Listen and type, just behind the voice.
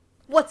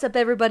What's up,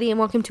 everybody, and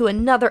welcome to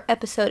another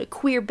episode of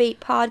QueerBait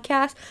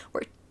podcast,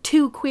 where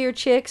two queer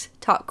chicks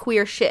talk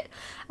queer shit.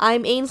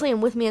 I'm Ainsley, and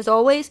with me, as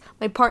always,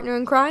 my partner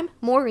in crime,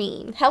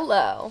 Maureen.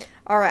 Hello.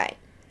 Alright,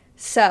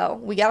 so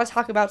we gotta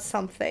talk about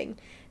something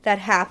that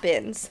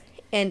happens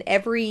in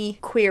every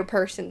queer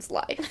person's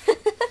life.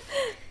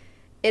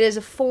 It is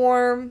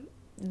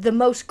the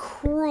most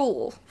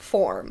cruel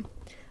form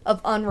of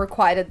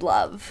unrequited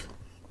love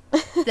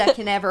that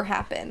can ever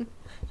happen.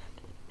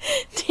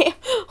 Damn,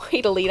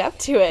 way to lead up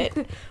to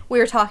it. We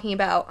were talking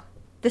about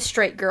the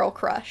straight girl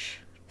crush.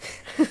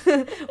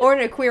 Or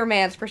in a queer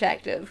man's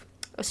perspective,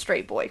 a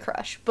straight boy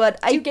crush.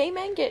 But Do gay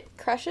men get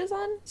crushes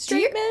on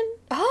straight men?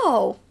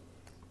 Oh,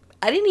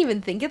 I didn't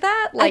even think of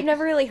that. I've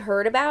never really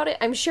heard about it.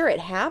 I'm sure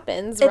it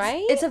happens,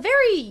 right? It's a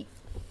very,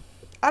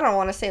 I don't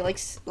want to say like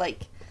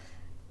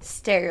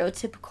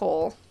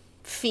stereotypical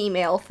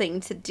female thing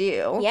to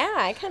do. Yeah,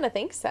 I kind of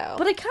think so.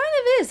 But it kind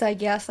of is, I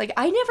guess. Like,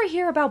 I never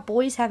hear about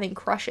boys having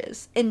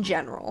crushes in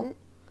general.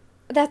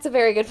 That's a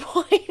very good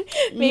point.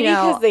 Maybe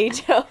because they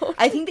don't.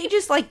 I think they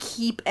just,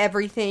 keep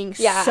everything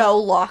so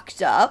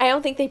locked up. I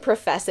don't think they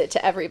profess it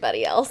to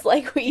everybody else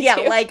like we do. Yeah,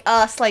 like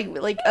us, like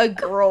a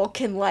girl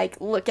can,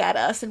 look at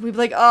us and we'd be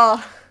like,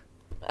 oh,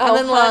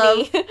 I'm in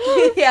honey.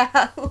 love.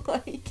 Yeah,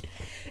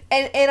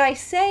 And I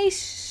say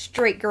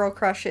straight girl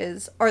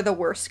crushes are the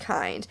worst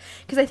kind,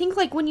 because I think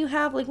when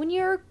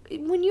you're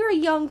a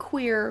young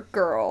queer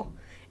girl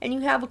and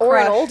you have a crush, or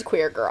an old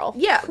queer girl.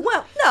 Yeah,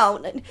 well,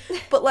 no,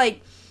 but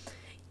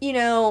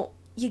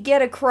you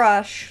get a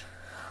crush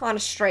on a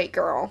straight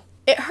girl,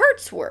 it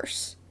hurts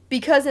worse.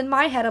 Because in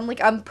my head, I'm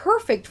like, I'm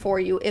perfect for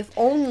you if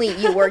only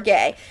you were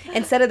gay.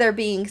 Instead of there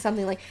being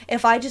something like,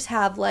 if I just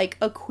have,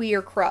 a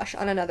queer crush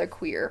on another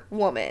queer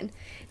woman,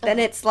 then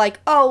it's like,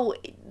 oh,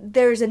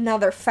 there's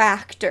another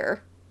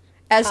factor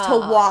as to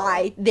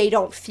why they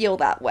don't feel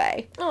that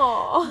way.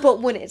 Aww. But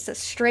when it's a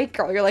straight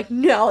girl, you're like,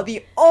 no,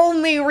 the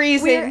only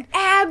reason... We're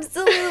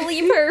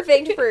absolutely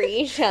perfect for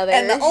each other.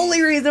 And the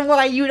only reason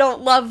why you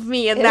don't love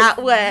me in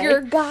that way...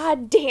 Your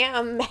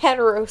goddamn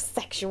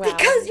heterosexuality.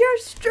 Because you're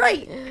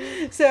straight.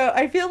 So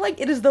I feel like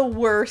it is the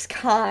worst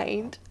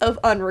kind of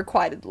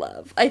unrequited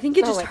love. I think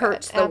it just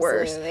hurts the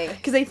worst.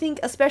 Because I think,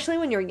 especially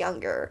when you're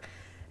younger...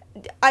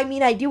 I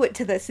mean, I do it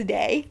to this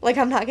day.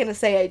 I'm not going to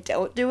say I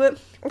don't do it.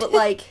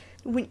 But,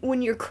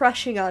 when you're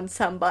crushing on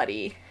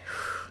somebody,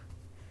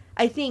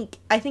 I think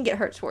it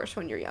hurts worse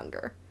when you're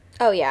younger.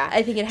 Oh, yeah.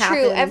 I think it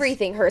happens. True,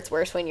 everything hurts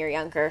worse when you're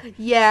younger.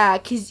 Yeah,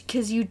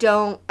 because you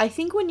don't... I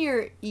think when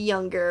you're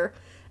younger,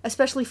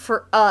 especially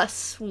for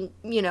us,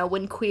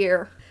 when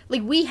queer...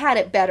 we had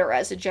it better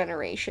as a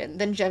generation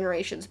than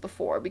generations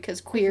before,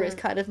 because queer is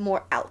kind of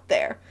more out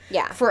there.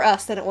 Yeah. For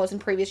us than it was in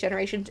previous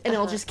generations, and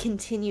it'll just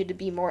continue to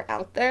be more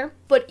out there.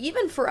 But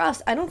even for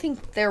us, I don't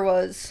think there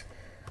was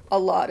a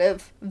lot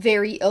of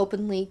very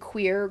openly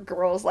queer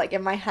girls,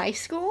 in my high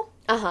school.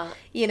 So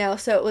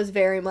it was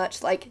very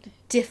much,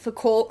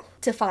 difficult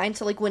to find.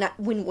 So,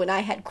 when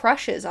I had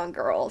crushes on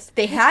girls,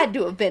 they had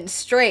to have been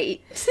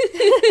straight.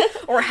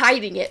 Or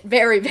hiding it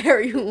very,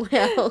 very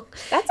well.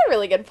 That's a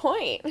really good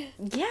point.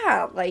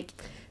 Yeah,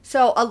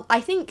 so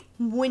I think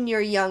when you're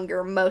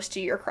younger, most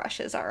of your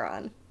crushes are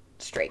on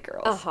straight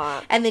girls.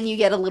 And then you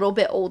get a little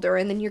bit older,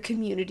 and then your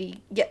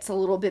community gets a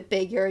little bit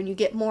bigger, and you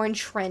get more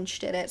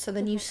entrenched in it, so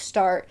then you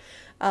start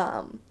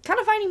kind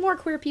of finding more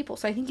queer people,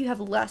 so I think you have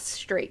less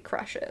straight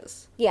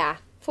crushes. Yeah,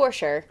 for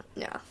sure.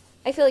 Yeah.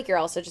 I feel like you're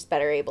also just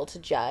better able to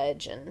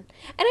judge, and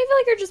I feel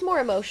like you're just more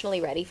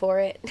emotionally ready for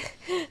it.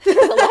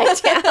 Lie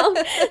down.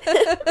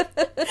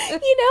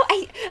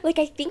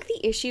 I think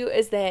the issue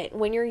is that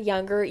when you're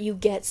younger, you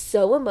get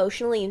so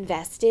emotionally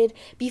invested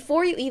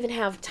before you even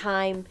have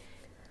time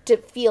to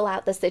feel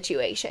out the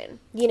situation.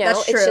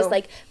 That's true. It's just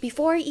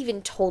before I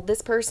even told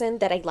this person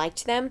that I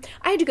liked them,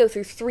 I had to go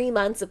through 3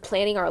 months of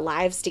planning our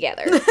lives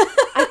together.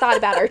 I thought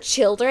about our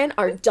children,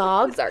 our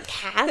dogs, our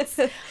cats.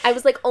 I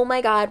was like, oh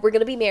my God, we're going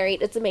to be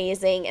married. It's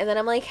amazing. And then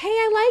I'm like, hey,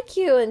 I like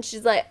you. And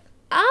she's like,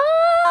 I'm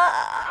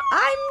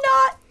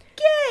not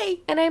gay.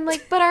 And I'm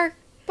like, but our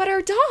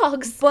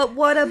dogs. But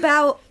what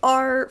about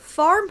our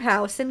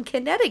farmhouse in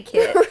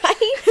Connecticut? Right?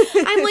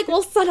 I'm like,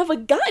 well, son of a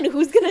gun,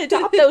 who's going to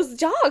adopt those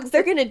dogs?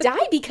 They're going to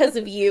die because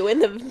of you in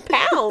the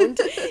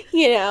pound,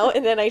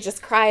 And then I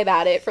just cry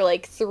about it for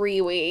 3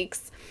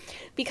 weeks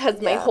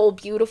because my whole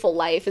beautiful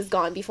life is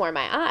gone before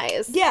my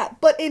eyes. Yeah,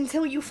 but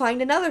until you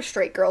find another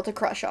straight girl to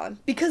crush on.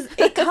 Because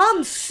it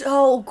comes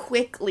so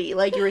quickly,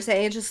 like you were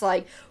saying. It's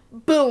just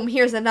boom,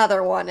 here's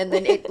another one. And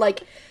then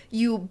it,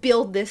 you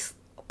build this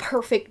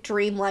perfect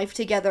dream life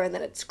together, and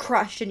then it's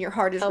crushed and your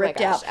heart is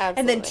ripped out. Absolutely.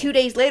 And then 2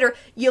 days later,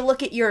 you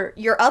look at your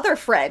other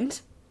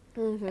friend,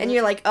 and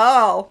you're like,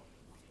 oh,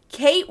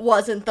 Kate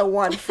wasn't the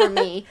one for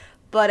me,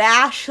 but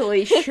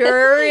Ashley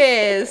sure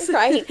is.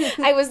 Right?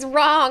 I was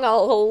wrong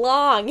all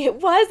along. It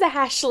was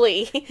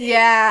Ashley.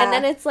 Yeah. And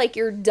then it's like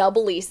you're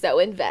doubly so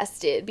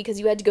invested because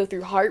you had to go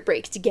through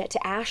heartbreak to get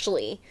to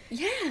Ashley.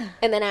 Yeah.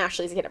 And then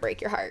Ashley's going to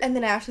break your heart. And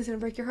then Ashley's going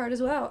to break your heart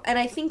as well. And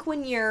I think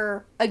when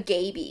you're a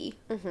gaby,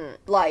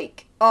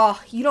 like,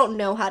 oh, you don't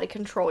know how to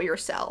control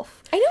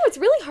yourself. I know, it's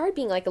really hard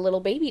being like a little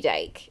baby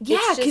dyke. Yeah,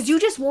 because you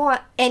just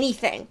want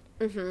anything.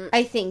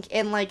 I think,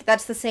 and like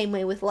that's the same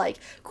way with like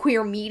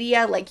queer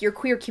media, like your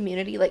queer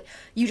community, like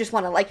you just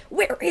want to like,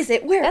 where is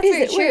it? That's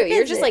very true.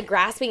 You're just like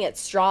grasping at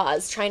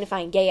straws, trying to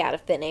find gay out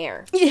of thin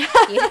air. Yeah,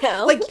 you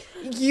know, like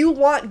you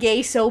want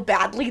gay so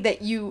badly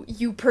that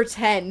you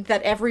pretend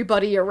that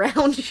everybody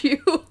around you,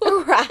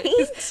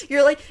 right?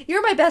 You're like,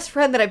 you're my best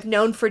friend that I've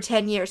known for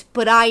 10 years,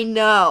 but I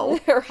know,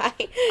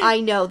 right?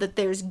 I know that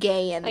there's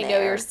gay in there. I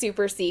know your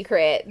super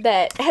secret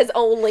that has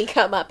only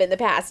come up in the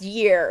past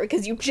year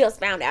because you just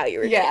found out you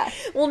were gay.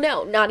 Well,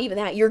 no, not even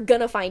that. You're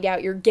gonna find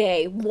out you're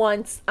gay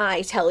once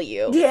I tell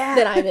you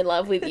that I'm in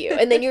love with you.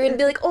 And then you're gonna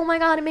be like, oh my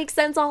god, it makes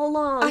sense all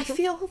along. I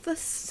feel the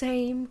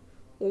same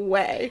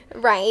way.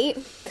 Right?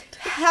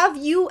 Have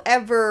you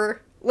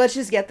ever, let's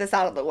just get this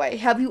out of the way,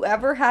 have you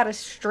ever had a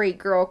straight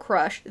girl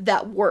crush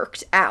that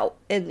worked out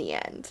in the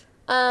end?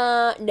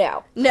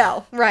 No.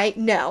 No, right?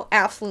 No,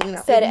 absolutely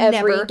not. Said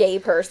every gay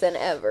person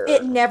ever.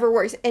 It never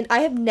works. And I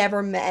have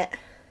never met,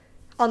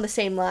 on the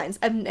same lines,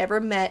 I've never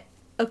met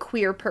a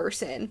queer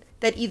person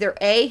that either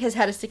A, has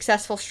had a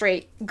successful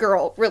straight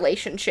girl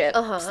relationship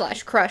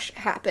 / crush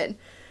happen,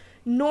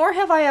 nor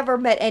have I ever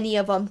met any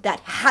of them that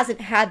hasn't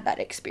had that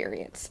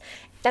experience.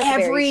 That's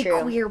every very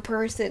true. Queer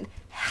person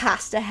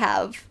has to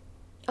have.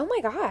 Oh my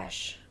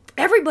gosh.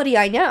 Everybody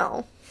I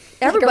know.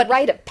 Everybody. Like a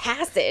rite of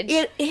passage.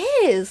 It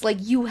is. Like,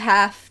 you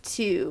have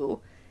to.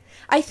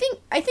 I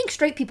think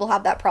straight people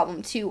have that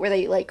problem too, where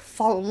they like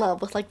fall in love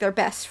with like their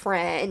best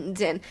friend,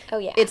 and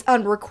it's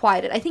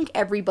unrequited. I think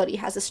everybody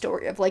has a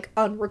story of like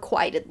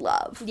unrequited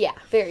love. Yeah,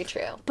 very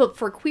true. But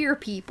for queer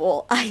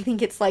people, I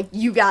think it's like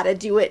you gotta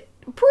do it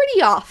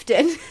pretty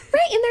often.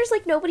 Right, and there's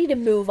like nobody to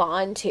move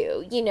on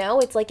to, you know?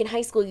 It's like in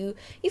high school you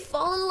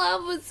fall in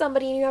love with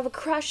somebody and you have a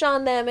crush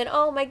on them and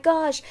oh my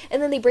gosh, and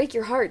then they break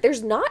your heart.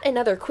 There's not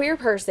another queer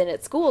person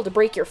at school to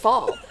break your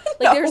fall.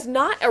 Like there's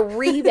not a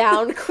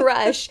rebound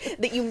crush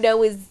that you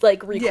know is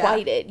like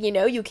requited, you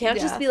know? You can't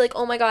just be like,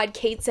 "Oh my god,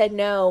 Kate said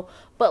no."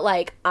 But,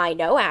 like, I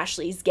know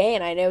Ashley's gay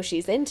and I know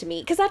she's into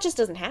me. Because that just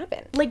doesn't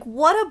happen. Like,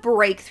 what a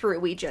breakthrough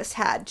we just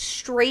had.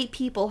 Straight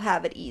people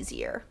have it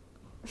easier.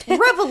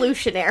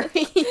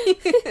 Revolutionary.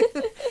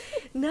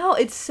 No,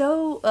 it's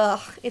so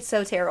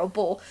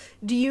terrible.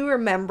 Do you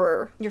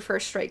remember your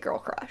first straight girl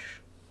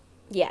crush?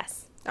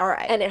 Yes. All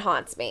right. And it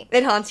haunts me.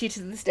 It haunts you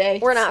to this day.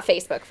 We're not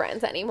Facebook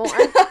friends anymore.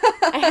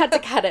 I had to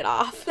cut it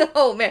off.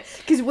 Oh, man.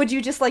 Because would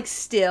you just, like,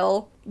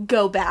 still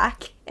go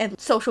back and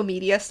social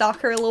media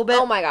stalk her a little bit?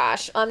 Oh, my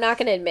gosh. I'm not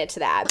going to admit to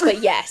that,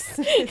 but yes.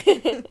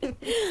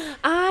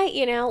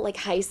 Like,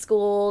 high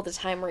school, the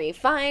time where you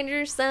find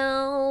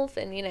yourself,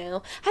 and,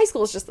 high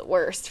school is just the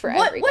worst for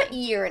everything. What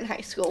year in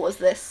high school was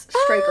this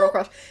straight girl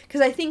crush?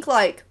 Because I think,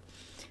 like,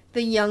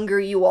 the younger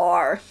you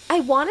are. I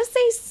want to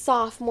say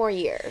sophomore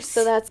year.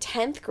 So that's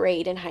 10th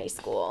grade in high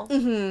school.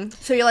 Mm-hmm.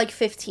 So you're like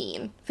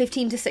 15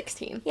 to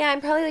 16. Yeah,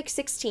 I'm probably like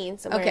 16,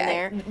 somewhere in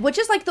there. Which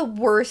is like the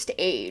worst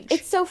age.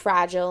 It's so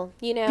fragile,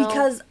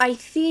 Because I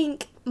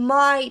think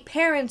my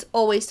parents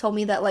always told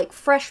me that like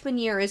freshman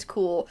year is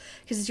cool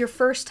because it's your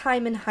first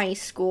time in high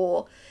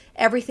school.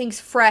 Everything's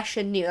fresh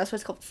and new. That's why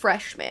it's called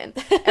freshman.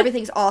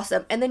 Everything's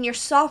awesome. And then your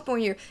sophomore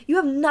year, you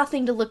have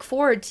nothing to look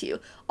forward to.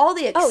 All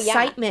the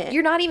excitement. Yeah.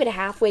 You're not even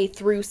halfway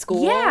through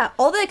school. Yeah.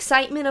 All the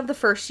excitement of the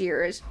first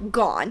year is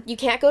gone. You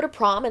can't go to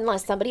prom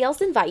unless somebody else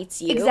invites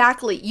you.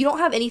 Exactly. You don't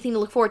have anything to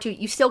look forward to.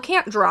 You still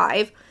can't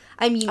drive.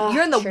 I mean,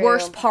 you're in the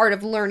worst part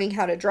of learning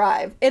how to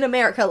drive. In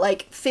America,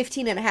 like,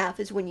 15 and a half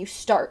is when you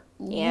start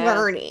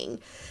learning.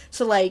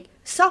 So, like,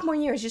 sophomore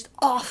year is just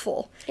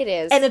awful. It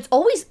is. And it's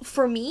always,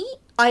 for me,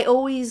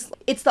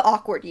 it's the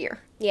awkward year.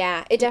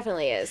 Yeah, it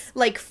definitely is.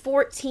 Like,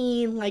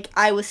 14, like,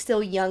 I was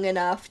still young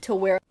enough to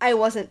where I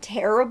wasn't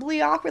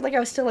terribly awkward. Like,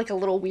 I was still, like, a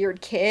little weird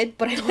kid,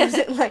 but I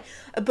wasn't, like,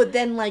 but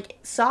then, like,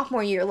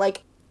 sophomore year,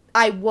 like,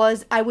 I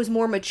was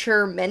more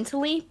mature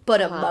mentally, but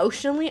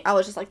emotionally, I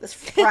was just like this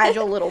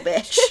fragile little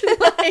bitch.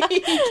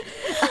 Like,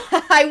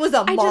 I was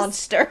a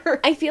monster.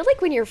 I feel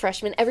like when you're a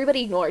freshman,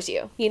 everybody ignores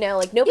you.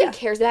 Like nobody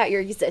cares about your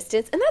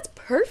existence, and that's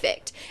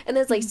perfect. And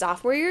then it's like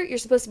sophomore year, you're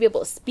supposed to be able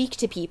to speak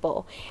to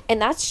people,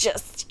 and that's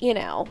just,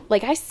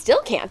 like I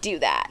still can't do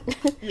that.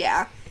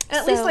 Yeah. And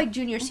at least, like,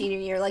 junior, senior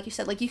year, like you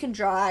said, like, you can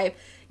drive,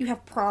 you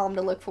have prom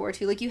to look forward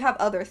to, like, you have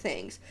other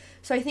things.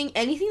 So I think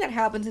anything that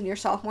happens in your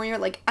sophomore year,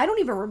 like, I don't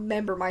even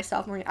remember my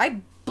sophomore year.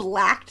 I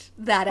blacked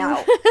that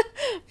out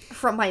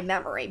from my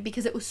memory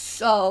because it was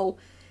so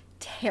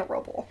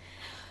terrible.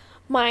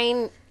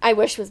 Mine, I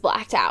wish was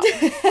blacked out.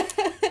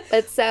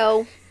 But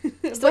so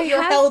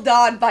you're held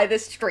on by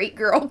this straight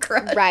girl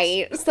crush.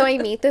 Right. So I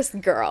meet this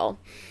girl.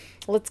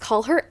 Let's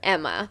call her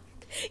Emma.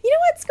 You know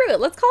what? Screw it.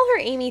 Let's call her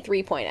Amy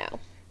 3.0.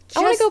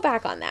 I want to go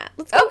back on that.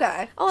 Let's go.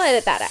 Okay. I'll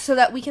edit that out. So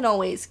that we can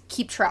always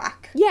keep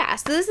track. Yeah,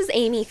 so this is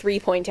Amy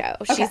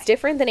 3.0. She's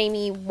different than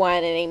Amy 1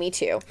 and Amy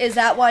 2. Is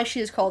that why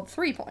she is called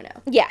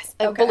 3.0? Yes,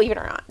 believe it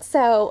or not.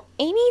 So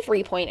Amy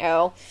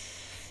 3.0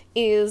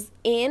 is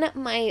in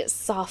my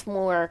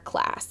sophomore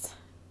class.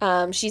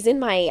 She's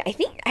in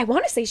I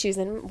want to say she was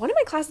in one of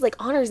my classes, like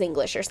honors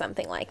English or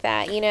something like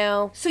that, you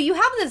know? So you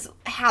have this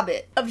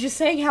habit of just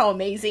saying how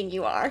amazing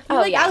you are.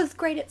 You're I was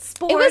great at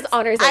sports. It was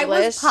honors English.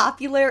 I was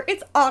popular.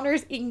 It's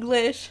honors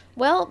English.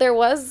 Well, there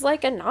was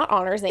like a not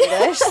honors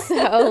English,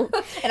 so.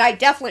 And I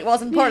definitely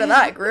wasn't part of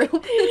that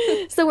group.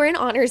 So we're in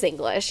honors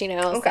English, you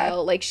know? Okay.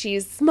 So, like,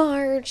 she's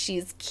smart,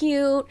 she's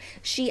cute.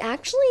 She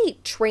actually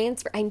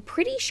transferred, I'm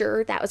pretty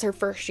sure that was her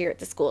first year at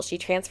the school. She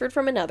transferred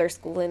from another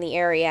school in the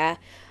area.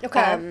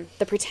 Okay.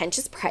 The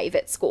pretentious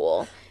private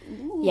school.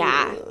 Ooh.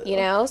 Yeah, you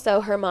know?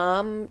 So her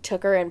mom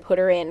took her and put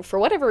her in, for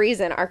whatever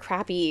reason, our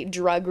crappy,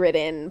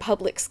 drug-ridden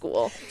public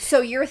school. So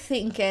you're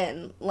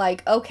thinking,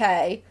 like,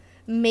 okay,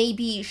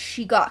 maybe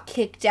she got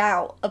kicked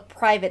out of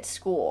private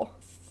school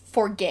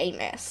for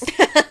gayness.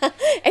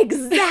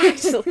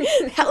 Exactly.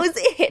 That was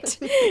it.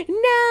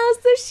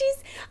 No, so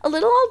she's a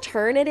little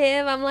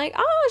alternative. I'm like,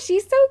 oh,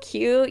 she's so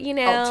cute, you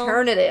know?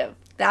 Alternative.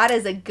 That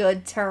is a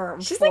good term.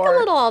 She's like a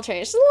little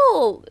alternative. She's a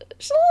little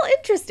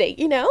interesting,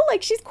 you know?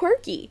 Like, she's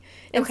quirky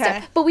and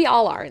stuff. But we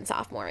all are in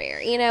sophomore year,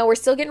 you know? We're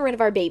still getting rid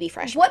of our baby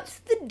freshmen. What's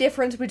the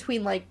difference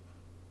between, like,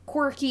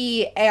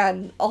 quirky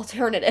and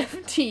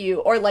alternative to you,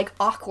 or like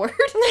awkward?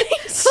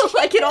 So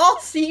like it all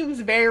seems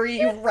very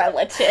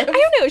relative. I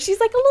don't know, she's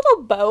like a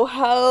little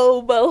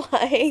boho, but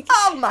like,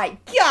 oh my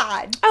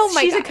god,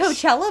 she's a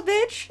Coachella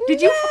bitch.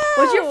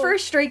 Was your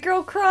first straight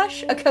girl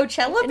crush a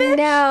Coachella bitch?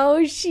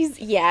 No, she's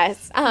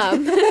she's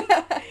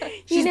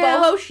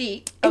boho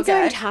chic. And so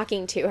I'm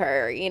talking to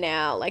her, you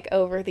know, like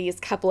over these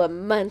couple of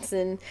months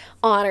in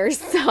honors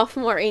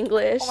sophomore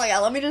English. Oh my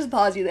god, let me just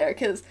pause you there,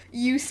 because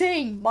you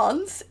saying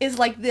months is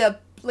like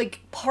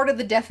part of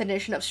the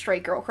definition of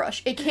straight girl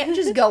crush. It can't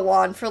just go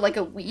on for like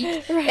a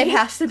week. Right. It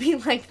has to be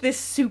like this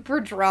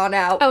super drawn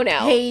out,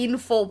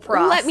 painful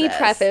process. Let me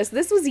preface,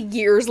 this was a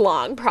years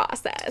long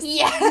process.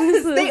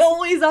 Yes, they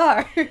always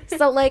are.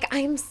 So like,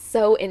 I'm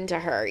so into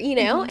her, you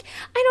know?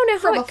 Mm-hmm. I don't know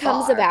how it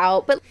comes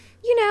about, but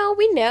you know,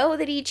 we know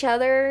that each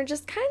other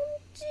just kind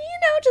of, you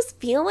know, just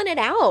feeling it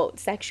out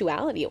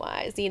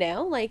sexuality-wise, you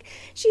know? Like,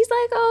 she's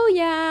like, oh,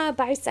 yeah,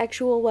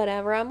 bisexual,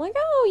 whatever. I'm like,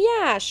 oh,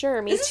 yeah,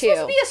 sure, me too. This is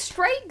supposed to be a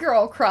straight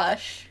girl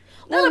crush,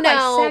 not a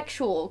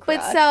bisexual crush.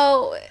 But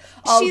so,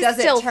 she's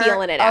still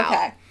feeling it out.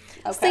 Okay.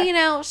 So, you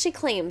know, she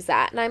claims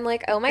that, and I'm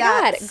like, oh, my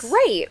God,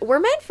 great. We're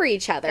meant for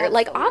each other.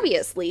 Like,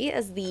 obviously,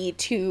 as the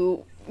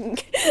two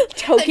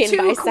token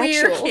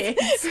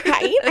bisexuals,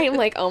 right? I'm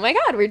like, oh, my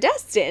God, we're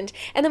destined.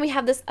 And then we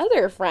have this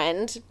other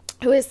friend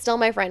who is still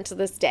my friend to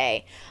this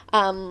day.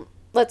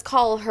 Let's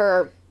call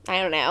her,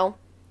 I don't know.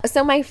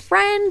 So my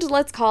friend,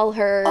 let's call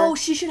her... Oh,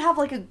 she should have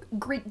like a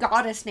Greek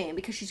goddess name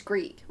because she's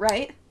Greek,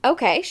 right?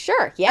 Okay,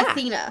 sure, yeah.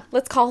 Athena.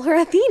 Let's call her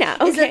Athena.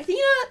 Okay. Is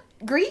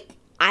Athena Greek?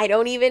 I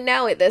don't even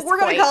know at this point. We're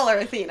going to call her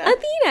Athena.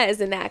 Athena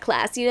is in that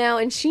class, you know,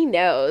 and she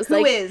knows.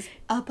 Who is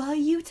a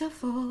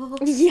beautiful.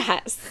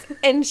 Yes,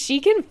 and she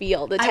can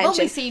feel the tension. I've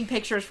only seen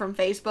pictures from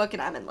Facebook,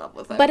 and I'm in love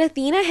with her. But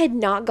Athena had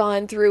not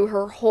gone through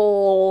her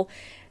whole...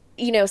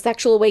 you know,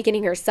 sexual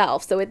awakening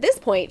herself. So at this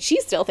point, she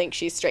still thinks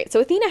she's straight.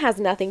 So Athena has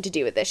nothing to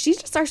do with this. She's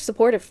just our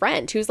supportive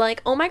friend who's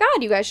like, oh my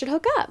God, you guys should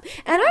hook up.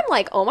 And I'm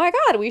like, oh my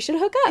God, we should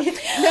hook up.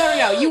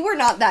 No. You were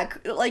not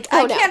that, like,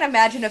 I can't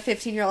imagine a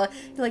 15-year-old,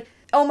 like,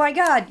 oh my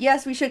God,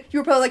 yes, we should. You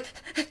were probably like...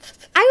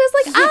 I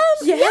was like,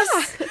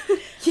 yes.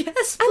 Yeah.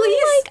 Yes,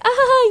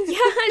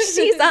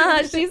 please. I'm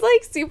like, she's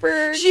like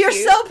super You're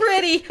cute. so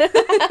pretty.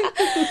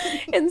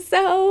 And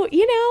so,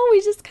 you know,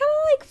 we just kind of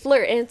like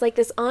flirt. And it's like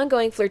this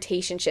ongoing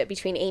flirtationship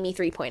between Amy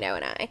 3.0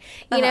 and I,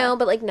 you know,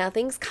 but like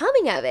nothing's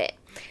coming of it.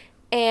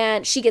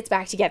 And she gets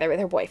back together with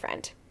her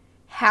boyfriend.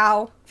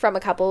 How? From a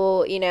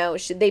couple, you know,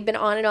 they've been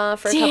on and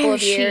off for a couple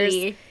of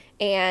years.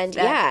 And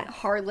that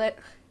harlot.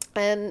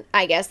 And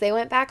I guess they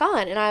went back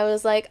on. And I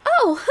was like,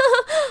 oh,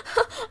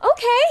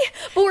 okay.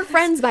 But we're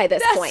friends by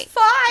this point.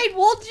 That's fine.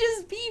 We'll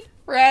just be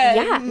friends.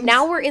 Yeah.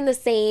 Now we're in the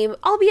same,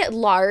 albeit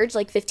large,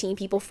 like 15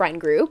 people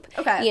friend group.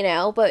 Okay. You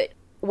know, but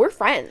we're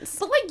friends.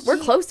 But like, we're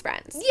close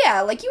friends.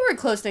 Yeah. Like, you were a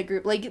close-knit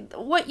group. Like,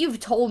 what you've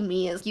told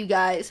me is you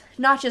guys,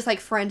 not just like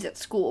friends at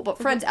school, but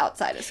friends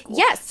outside of school.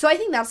 Yes. So I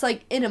think that's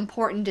like an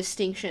important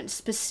distinction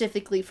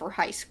specifically for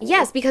high school.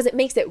 Yes, because it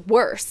makes it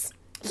worse.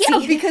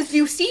 Yeah, because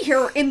you see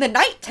her in the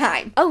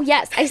nighttime. Oh,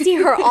 yes. I see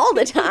her all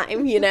the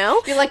time, you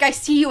know? You're like, I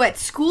see you at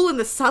school in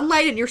the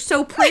sunlight and you're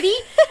so pretty.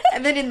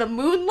 And then in the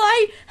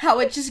moonlight, how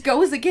it just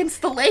goes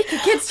against the lake,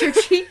 against your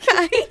cheek.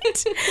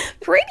 Right?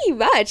 Pretty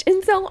much.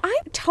 And so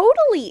I'm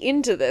totally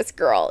into this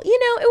girl. You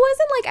know, it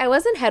wasn't like I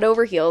wasn't head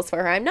over heels for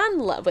her. I'm not in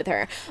love with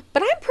her.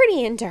 But I'm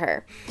pretty into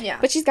her. Yeah.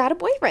 But she's got a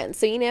boyfriend.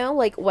 So, you know,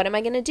 like, what am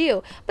I going to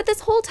do? But this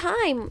whole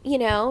time, you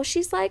know,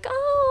 she's like,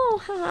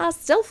 oh,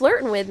 still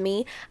flirting with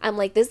me. I'm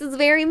like, this is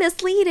very very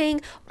misleading.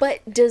 But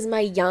does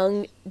my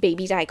young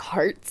baby dog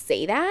heart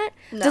say that?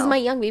 No. Does my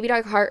young baby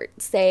dog heart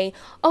say,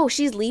 oh,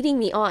 she's leading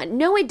me on?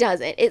 No, it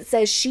doesn't. It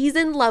says she's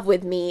in love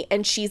with me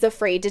and she's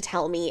afraid to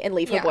tell me and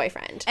leave her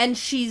boyfriend. And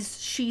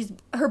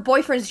her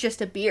boyfriend's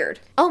just a beard.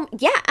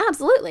 Yeah,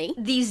 absolutely.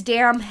 These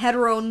damn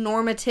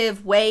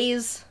heteronormative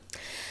ways.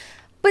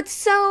 But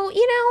so,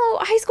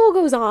 high school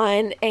goes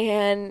on,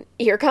 and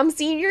here comes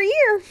senior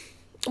year.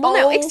 Well,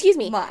 no, excuse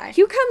me.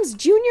 Here comes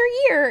junior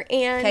year,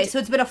 and... Okay, so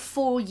it's been a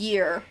full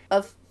year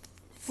of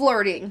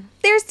flirting.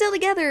 They're still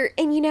together,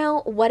 and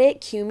what it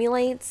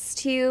accumulates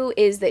to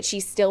is that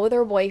she's still with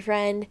her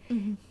boyfriend,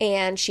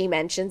 and she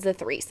mentions the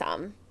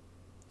threesome.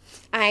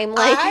 I'm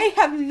like... I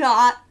have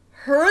not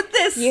heard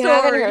this story. You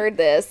haven't heard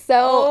this.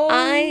 So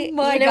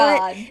my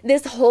God.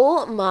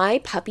 My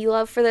puppy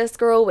love for this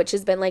girl, which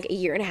has been like a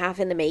year and a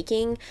half in the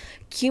making,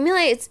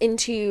 accumulates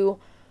into,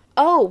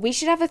 oh, we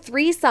should have a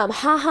threesome.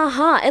 Ha ha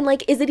ha. And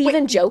like, is it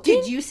even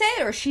joking? Did you say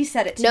it or she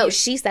said it to you? No,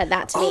 she said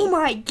that to me. Oh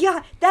my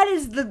God. That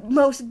is the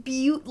most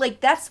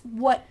that's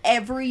what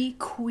every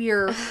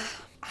queer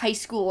high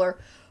schooler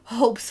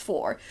hopes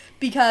for.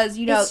 Because,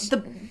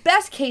 the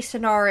best case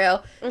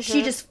scenario,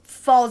 she just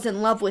falls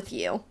in love with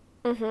you.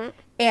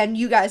 And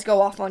you guys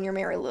go off on your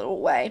merry little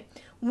way.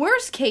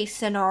 Worst case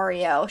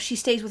scenario, she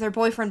stays with her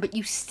boyfriend, but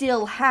you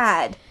still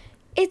had.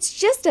 It's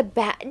just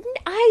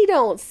I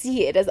don't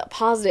see it as a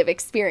positive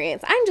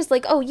experience. I'm just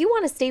like, oh, you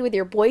want to stay with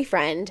your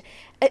boyfriend,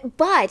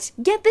 but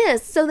get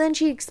this. So then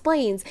she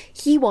explains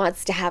he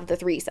wants to have the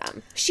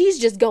threesome. She's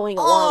just going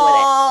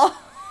along with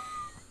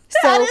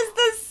it. That is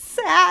the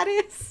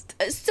saddest.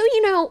 So,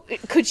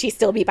 could she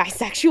still be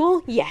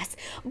bisexual? Yes.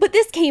 But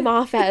this came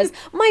off as,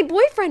 my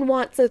boyfriend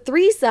wants a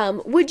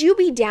threesome. Would you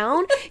be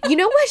down? You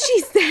know what she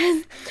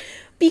says?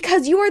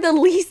 Because you are the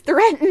least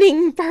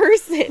threatening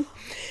person.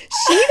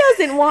 She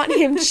doesn't want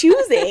him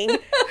choosing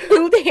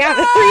who they have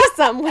a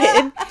threesome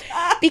with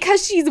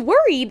because she's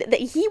worried that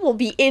he will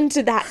be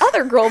into that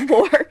other girl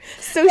more.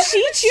 So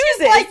she chooses.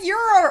 She's like, you're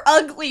our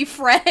ugly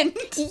friend.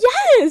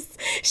 Yes.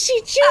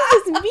 She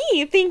chooses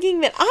me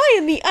thinking that I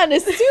am the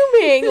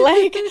unassuming.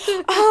 Like,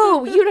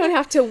 oh, you don't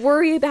have to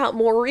worry about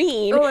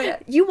Maureen. Oh, yeah.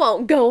 You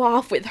won't go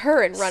off with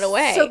her and run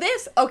away. So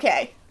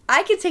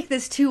I could take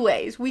this two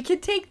ways. We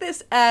could take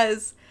this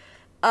as,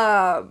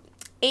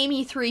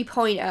 Amy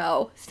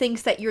 3.0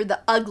 thinks that you're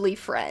the ugly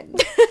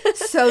friend.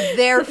 So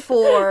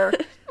therefore,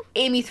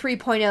 Amy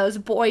 3.0's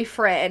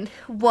boyfriend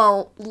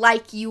won't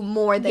like you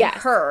more than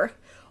her.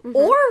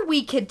 Or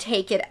we could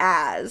take it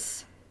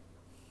as...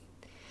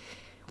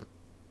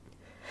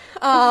 we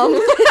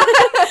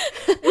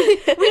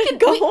could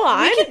go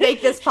on. We could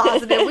make this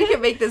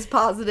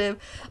positive.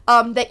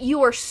 That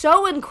you are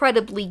so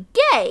incredibly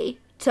gay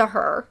to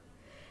her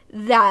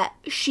that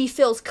she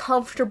feels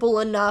comfortable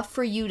enough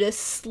for you to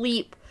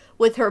sleep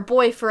with her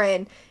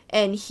boyfriend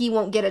and he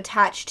won't get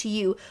attached to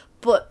you.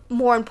 But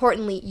more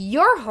importantly,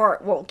 your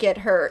heart won't get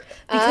hurt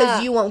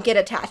because you won't get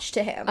attached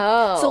to him.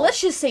 So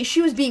let's just say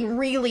she was being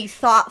really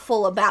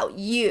thoughtful about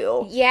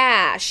you.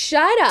 Yeah,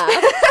 shut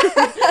up.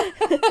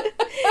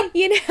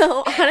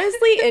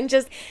 Honestly, and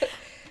just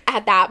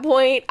at that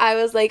point, I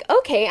was like,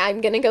 okay, I'm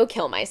going to go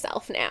kill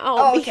myself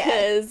now. Okay.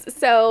 Because,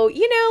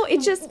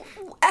 it just...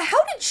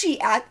 How did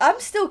she act? I'm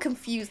still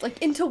confused. Like,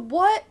 into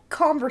what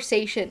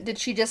conversation did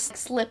she just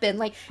slip in?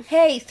 Like,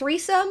 hey,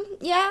 threesome?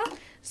 Yeah?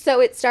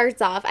 So it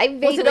starts off, I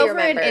vaguely Was it over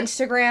remember. an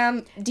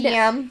Instagram DM?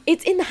 No,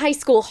 it's in the high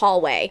school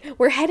hallway.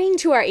 We're heading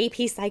to our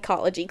AP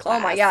psychology class.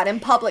 Oh my God, in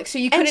public, so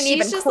you couldn't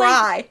even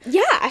cry.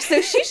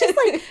 So she's just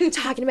like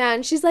talking about it,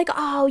 and she's like,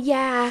 oh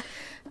yeah,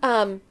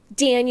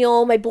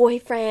 Daniel, my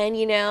boyfriend,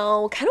 kind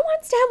of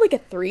wants to have like a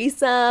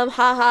threesome,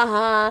 ha ha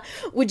ha.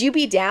 Would you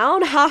be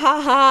down? Ha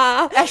ha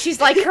ha. As she's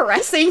like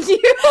caressing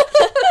you.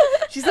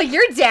 She's like,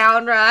 you're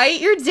down, right?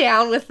 You're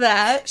down with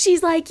that.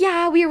 She's like,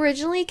 yeah, we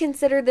originally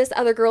considered this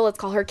other girl, let's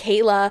call her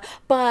Kayla,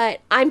 but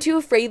I'm too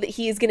afraid that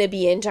he's going to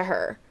be into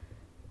her.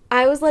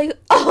 I was like,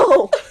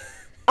 oh.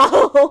 I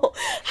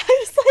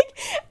was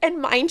like,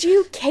 and mind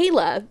you,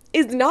 Kayla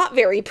is not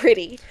very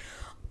pretty.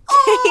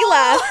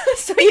 Kayla.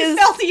 So you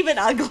felt even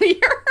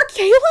uglier.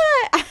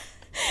 Kayla,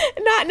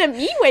 not in a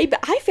mean way, but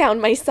I found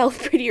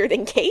myself prettier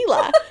than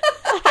Kayla.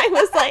 I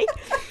was like,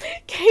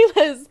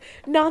 Kayla's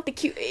not the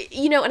cute,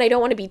 and I don't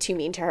want to be too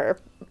mean to her,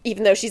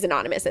 even though she's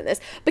anonymous in this,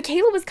 but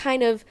Kayla was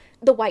kind of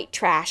the white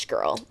trash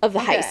girl of the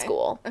high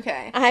school.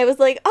 Okay. I was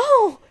like,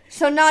 oh.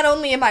 So not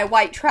only am I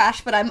white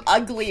trash, but I'm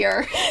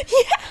uglier.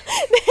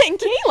 Than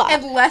Kayla.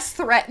 And less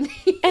threatening.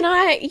 And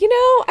I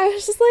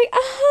was just like,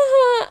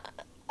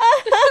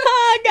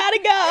 gotta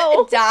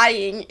go.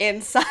 Dying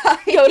inside.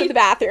 Go to the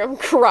bathroom,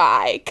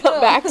 cry,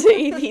 come back to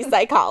AP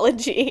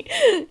psychology,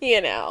 And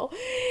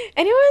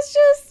it was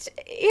just,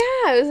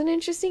 it was an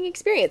interesting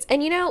experience.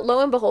 And, lo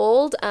and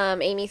behold,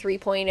 Amy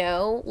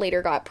 3.0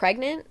 later got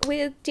pregnant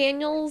with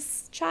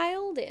Daniel's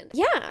child. And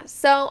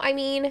so,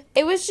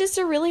 it was just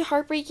a really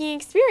heartbreaking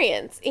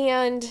experience.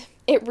 And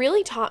it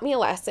really taught me a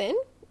lesson.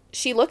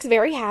 She looks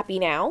very happy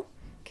now.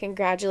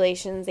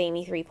 Congratulations,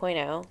 Amy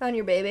 3.0. On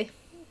your baby.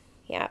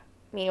 Yeah.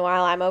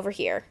 Meanwhile, I'm over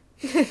here.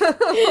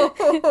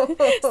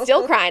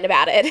 Still crying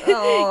about it.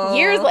 Aw.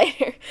 Years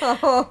later.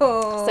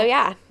 Oh. So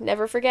yeah,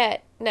 never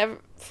forget. Never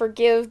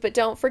forgive, but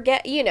don't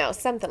forget, you know,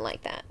 something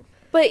like that.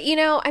 But, you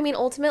know, I mean,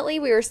 ultimately,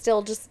 we were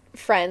still just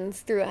friends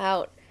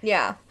throughout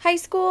Yeah. high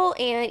school.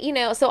 And, you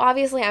know, so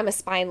obviously I'm a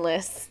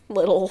spineless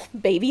little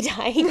baby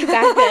dyke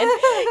back then,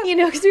 you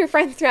know, because we were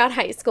friends throughout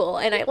high school.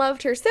 And I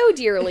loved her so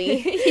dearly.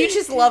 You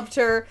just loved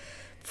her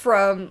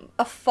from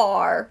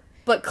afar,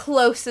 but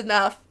close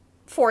enough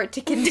for it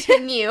to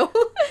continue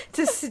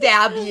to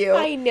stab you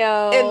I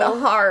know. in the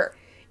heart.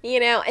 You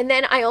know, and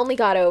then I only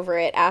got over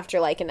it after,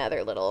 like,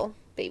 another little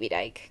baby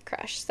dyke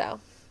crush. So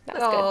that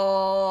was good.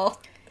 Oh.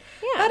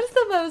 Yeah. That is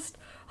the most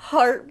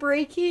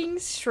heartbreaking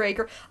stray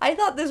girl. I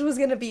thought this was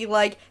gonna be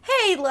like,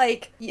 hey,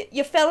 like,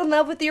 you fell in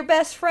love with your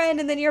best friend,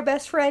 and then your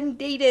best friend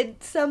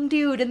dated some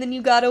dude, and then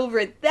you got over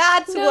it.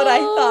 That's what I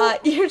No.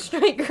 thought your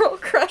stray girl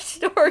crush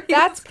story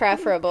That's was.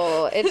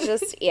 preferable. It's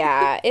just,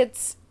 yeah,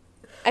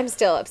 I'm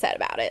still upset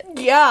about it.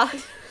 Yeah.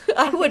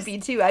 I would be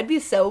too. I'd be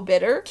so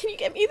bitter. Can you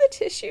get me the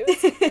tissues?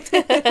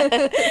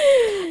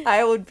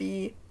 I would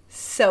be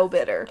so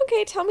bitter.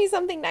 Okay, tell me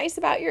something nice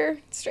about your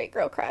straight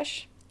girl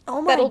crush. Oh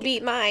my That'll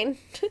beat mine.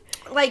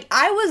 Like,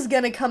 I was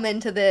gonna come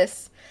into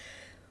this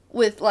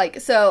with,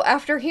 like, so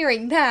after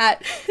hearing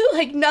that,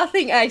 like,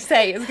 nothing I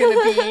say is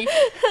gonna be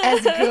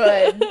as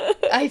good,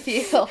 I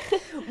feel.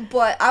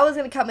 But I was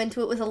gonna come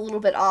into it with a little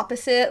bit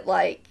opposite,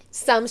 like,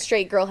 Some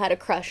straight girl had a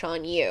crush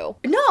on you.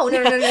 no.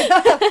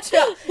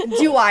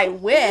 Do I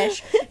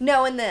wish?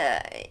 No, in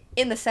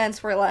the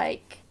sense where,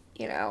 like,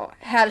 you know,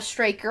 had a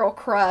straight girl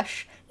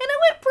crush, and it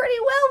went pretty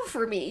well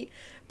for me.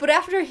 But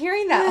after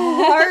hearing that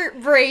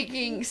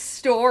heartbreaking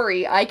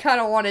story, I kind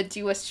of want to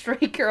do a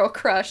straight girl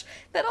crush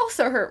that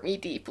also hurt me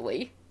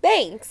deeply.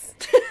 Thanks.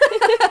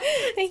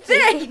 Thank you.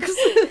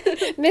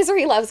 Thanks.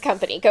 Misery loves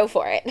company. Go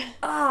for it.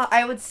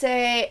 I would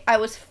say I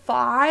was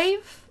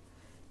 5,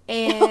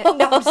 and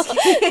no, I'm just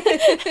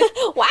kidding.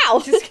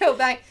 Wow. Just go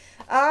back.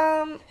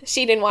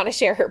 She didn't want to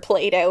share her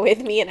Play-Doh with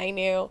me, and I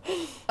knew.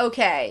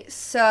 Okay,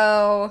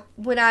 so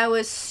when I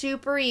was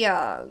super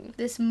young,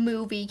 this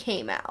movie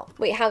came out.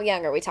 Wait, how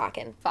young are we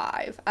talking?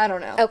 5. I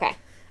don't know. Okay.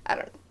 I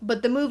don't know.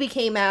 But the movie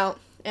came out,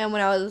 and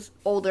when I was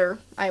older,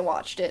 I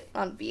watched it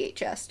on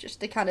VHS just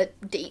to kind of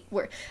date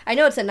where... I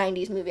know it's a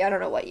 90s movie. I don't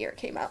know what year it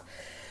came out.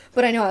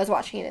 But I know I was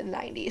watching it in the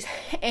 90s.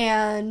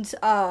 And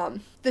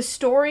the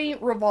story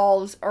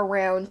revolves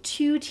around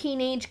 2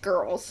 teenage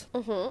girls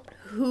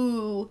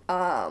who,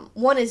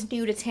 one is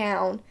new to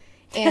town,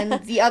 and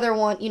the other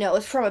one, you know,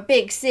 is from a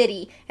big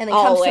city, and then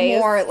comes to Always.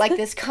 more like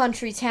this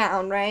country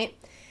town, right?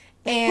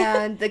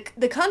 And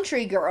the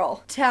country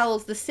girl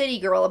tells the city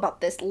girl about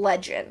this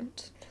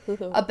legend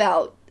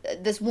about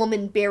this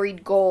woman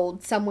buried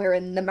gold somewhere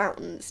in the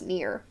mountains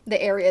near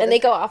the area. And they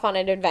go off on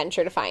an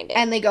adventure to find it.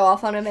 And they go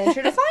off on an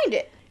adventure to find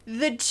it.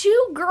 The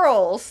 2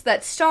 girls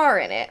that star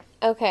in it,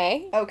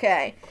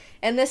 Okay.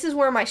 and this is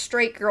where my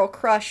straight girl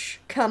crush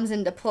comes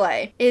into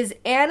play, is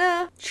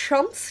Anna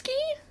Chlumsky?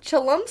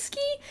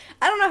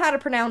 I don't know how to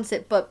pronounce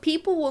it, but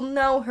people will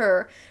know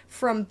her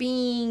from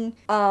being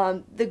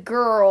the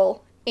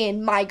girl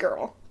in My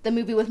Girl, the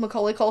movie with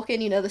Macaulay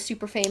Culkin, you know, the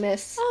super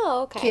famous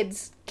Oh, okay.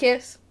 kids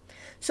kiss.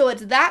 So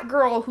it's that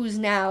girl who's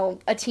now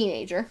a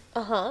teenager,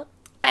 Uh-huh.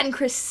 and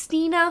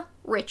Christina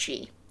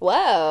Ricci.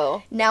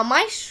 Whoa. Now,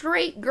 my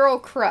straight girl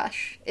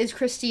crush is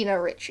Christina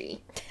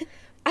Ricci.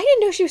 I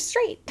didn't know she was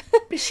straight.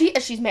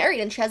 She's married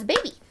and she has a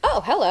baby.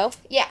 Oh, hello.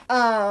 Yeah.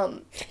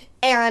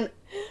 And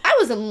I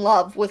was in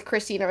love with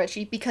Christina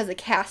Ricci because of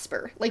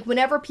Casper. Like,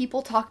 whenever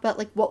people talk about,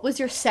 like, what was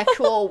your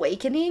sexual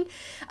awakening,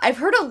 I've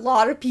heard a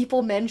lot of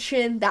people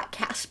mention that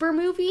Casper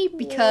movie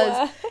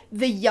because What?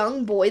 the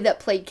young boy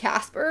that played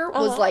Casper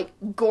was, like,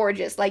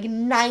 gorgeous. Like,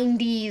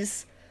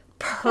 90s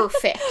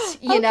perfect.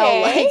 You know,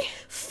 Okay. like,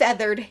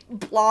 feathered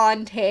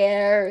blonde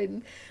hair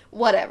and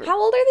whatever. How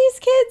old are these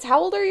kids? How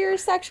old are your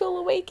sexual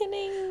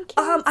awakening kids?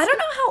 I don't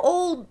know how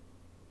old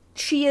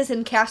she is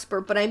in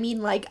Casper, but I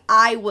mean, like,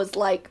 I was,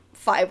 like,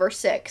 5 or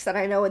 6, and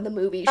I know in the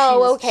movie she's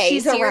so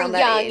around you're that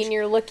young age. and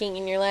you're looking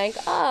and you're like,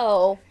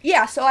 oh.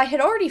 Yeah, so I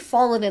had already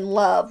fallen in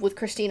love with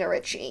Christina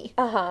Ricci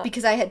Uh-huh.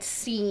 because I had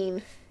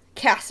seen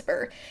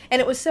Casper,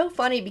 and it was so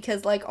funny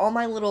because, like, all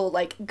my little,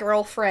 like,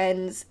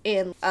 girlfriends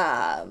in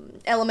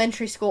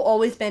elementary school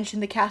always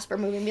mentioned the Casper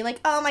movie and be like,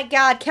 oh my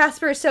god,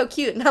 Casper is so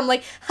cute, and I'm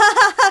like, ha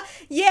ha ha,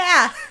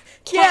 yeah,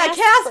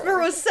 Casper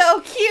was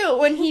so cute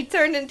when he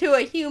turned into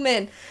a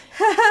human.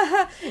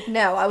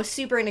 No, I was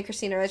super into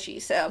Christina Ricci,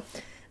 so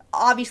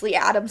obviously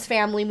Addams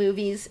Family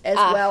movies as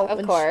well.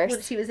 Of course.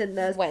 When she was in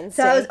those.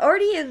 Wednesday. So I was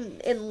already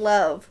in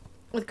love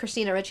with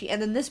Christina Ricci, and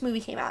then this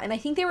movie came out, and I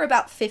think they were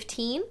about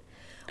 15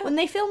 when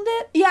they filmed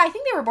it. Yeah, I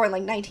think they were born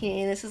like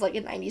 1980, and this is like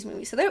a 90s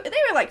movie, so they were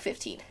like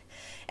 15.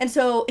 And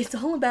so it's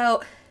all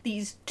about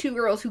these 2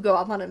 girls who go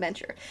off on an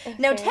adventure. Okay.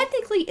 Now,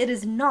 technically, it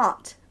is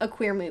not a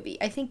queer movie.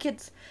 I think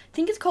it's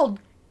called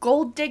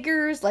Gold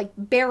Diggers, like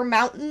Bear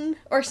Mountain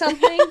or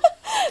something.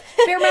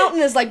 Bear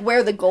Mountain is like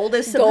where the gold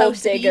is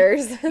supposed Gold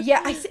Diggers. to be.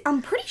 Yeah,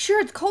 I'm pretty sure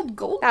it's called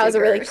Gold Diggers. That was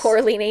a really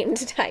poorly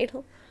named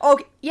title.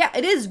 Okay, yeah,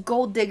 it is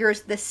Gold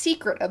Diggers, The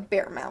Secret of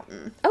Bear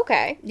Mountain.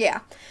 Okay.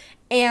 Yeah.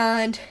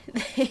 And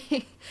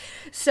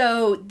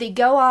so they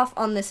go off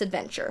on this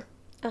adventure.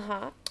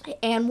 Uh-huh.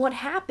 And what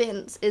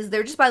happens is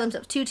they're just by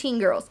themselves, 2 teen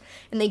girls,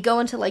 and they go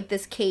into, like,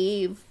 this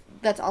cave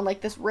that's on, like,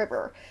 this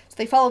river. So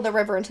they follow the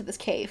river into this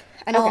cave,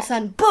 and all of a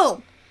sudden,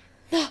 boom!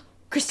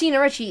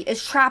 Christina Ricci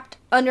is trapped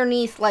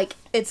underneath, like,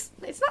 it's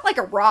not like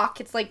a rock,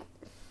 it's like,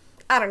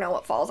 I don't know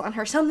what falls on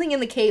her. Something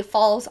in the cave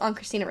falls on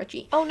Christina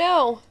Ricci. Oh,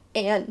 no.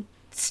 And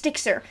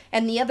sticks her,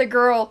 and the other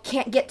girl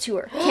can't get to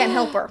her, can't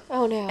help her.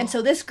 Oh, no. And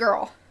so this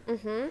girl,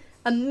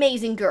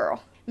 amazing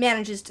girl,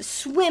 manages to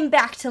swim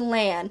back to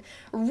land,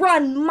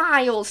 run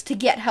miles to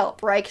get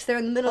help, right? Because they're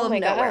in the middle of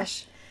nowhere.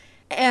 Gosh.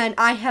 And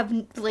I have,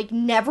 like,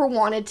 never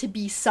wanted to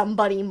be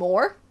somebody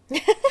more.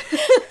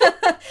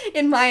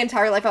 In my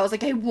entire life, I was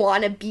like, I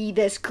want to be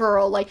this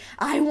girl. Like,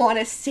 I want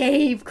to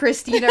save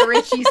Christina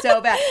Ricci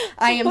so bad.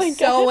 I am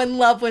so in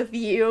love with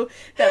you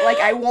that, like,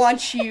 I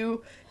want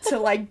you to,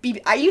 like,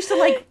 be... I used to,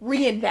 like,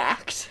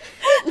 reenact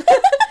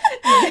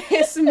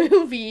this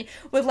movie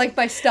with, like,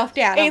 my stuffed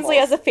animals. Ainsley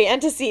has a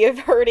fantasy of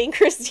hurting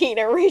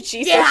Christina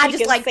Ricci so I she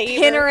just, can like, save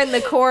pin her in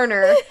the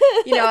corner.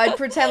 You know, I'd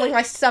pretend like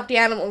my stuffed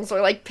animals were,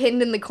 like,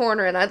 pinned in the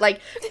corner, and I'd,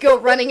 like, go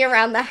running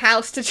around the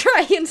house to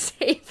try and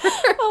save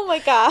her. Oh, my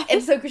God.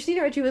 And so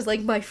Christina Ricci was,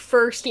 like, my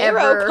first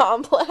Hero ever...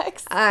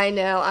 complex. I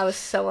know. I was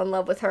so in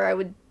love with her. I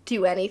would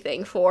do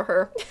anything for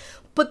her.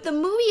 But the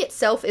movie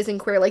itself isn't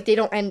queer. Like, they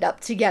don't end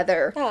up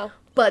together. Oh.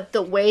 But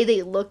the way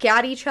they look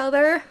at each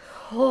other...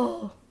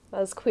 Oh...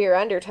 Those queer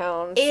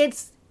undertones.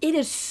 It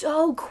is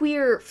so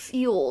queer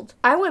fueled.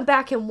 I went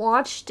back and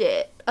watched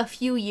it a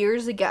few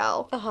years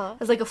ago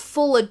as like a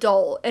full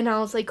adult, and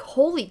I was like,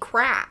 holy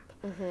crap.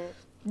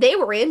 They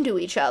were into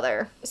each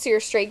other. So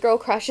your straight girl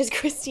crush is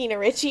Christina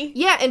Ricci?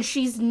 Yeah, and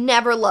she's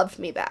never loved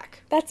me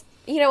back. That's,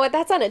 you know what,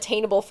 that's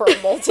unattainable for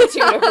a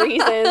multitude of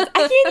reasons.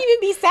 I can't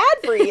even be sad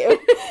for you.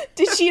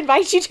 Did she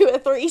invite you to a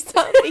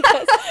threesome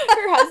because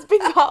her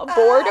husband got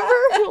bored of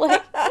her?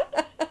 Like,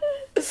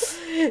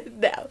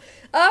 No.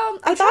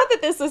 I thought that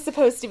this was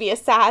supposed to be a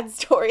sad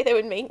story that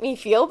would make me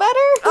feel better.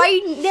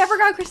 I never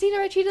got Christina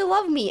Ricci to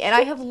love me, and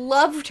I have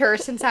loved her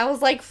since I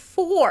was, like,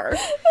 4.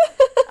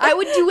 I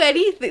would do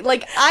anything.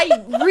 Like, I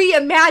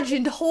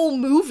reimagined whole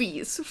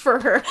movies for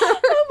her.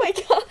 Oh, my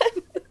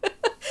God.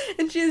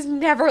 And she has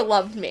never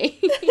loved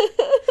me.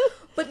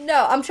 But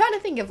no, I'm trying to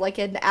think of, like,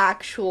 an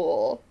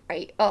actual...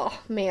 Right?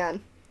 Oh,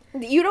 man.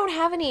 You don't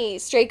have any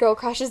straight girl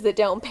crushes that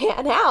don't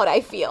pan out,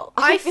 I feel.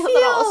 I feel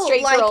that all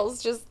straight like,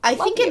 girls just I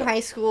love think you. in high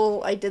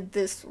school I did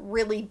this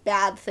really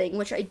bad thing,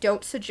 which I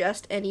don't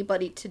suggest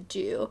anybody to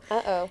do.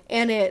 Uh-oh.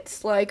 And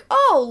it's like,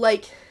 oh,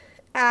 like,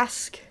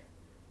 ask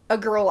a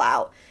girl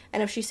out.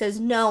 And if she says,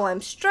 no,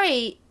 I'm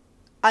straight,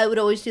 I would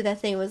always do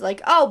that thing. It was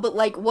like, oh, but,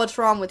 like, what's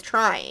wrong with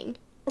trying?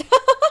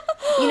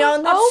 You know,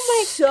 and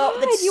that's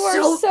God, you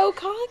are so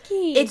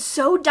cocky. It's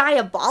so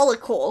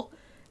diabolical.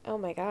 Oh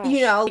my gosh.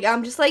 You know, like,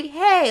 I'm just like,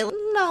 hey,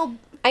 no.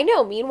 I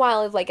know.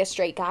 Meanwhile, if, like, a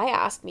straight guy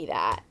asked me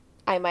that,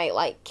 I might,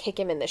 like, kick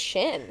him in the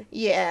shin.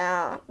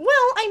 Yeah.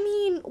 Well, I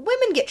mean,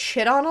 women get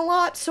shit on a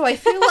lot, so I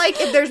feel like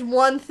if there's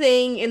one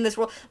thing in this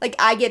world, like,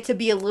 I get to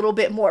be a little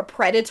bit more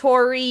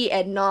predatory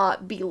and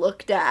not be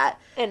looked at.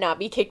 And not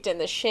be kicked in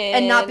the shin.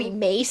 And not be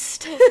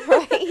maced.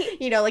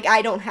 Right. You know, like,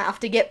 I don't have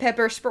to get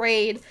pepper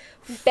sprayed.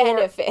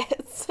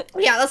 Benefits.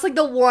 Yeah, that's, like,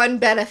 the one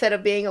benefit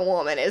of being a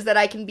woman, is that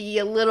I can be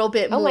a little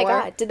bit more... Oh my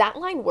God. Did that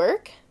line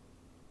work?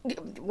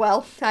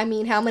 Well, I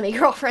mean, how many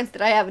girlfriends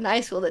did I have in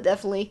high school that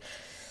definitely...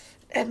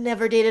 I've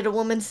never dated a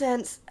woman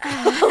since.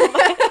 Oh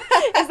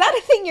my. Is that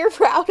a thing you're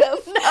proud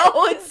of?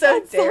 No, it's so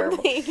That's terrible.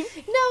 So lame.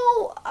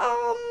 No,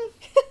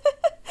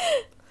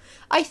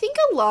 I think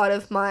a lot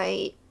of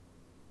my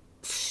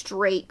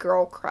straight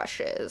girl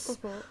crushes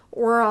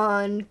were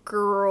on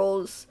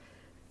girls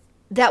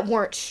that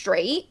weren't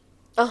straight.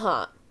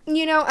 Uh-huh.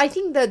 You know, I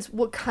think that's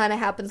what kind of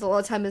happens a lot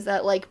of time is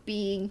that, like,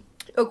 being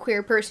a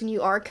queer person,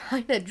 you are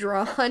kind of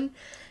drawn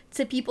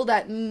to people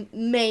that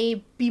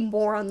may be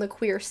more on the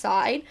queer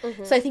side.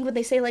 So I think when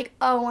they say, like,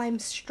 oh, I'm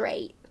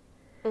straight,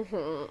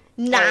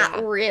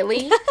 not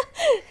really.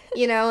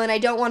 You know, and I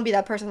don't want to be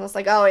that person that's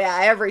like, oh, yeah,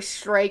 every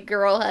straight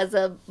girl has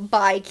a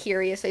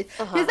bi-curious face.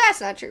 Because that's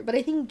not true. But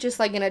I think just,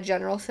 like, in a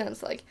general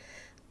sense, like,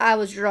 I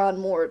was drawn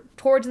more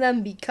towards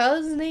them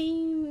because they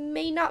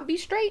may not be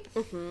straight.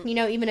 You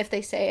know, even if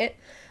they say it.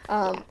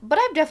 But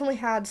I've definitely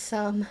had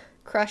some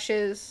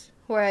crushes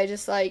where I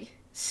just, like,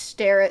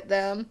 stare at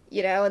them,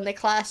 you know, in the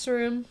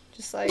classroom,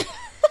 just like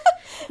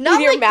not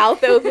with your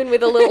mouth open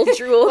with a little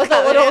drool with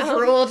a little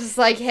drool, just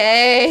like,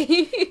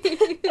 hey.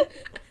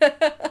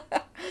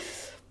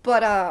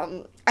 But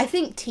I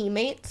think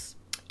teammates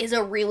is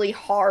a really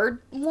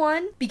hard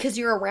one because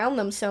you're around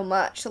them so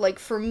much. So, like,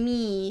 for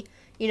me,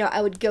 you know,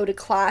 I would go to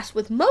class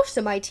with most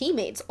of my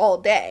teammates all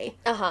day.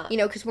 You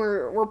know, because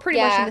we're pretty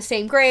much in the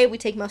same grade. We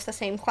take most of the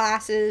same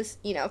classes,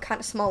 you know, kind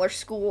of smaller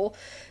school.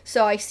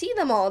 So I see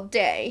them all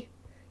day.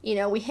 You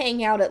know, we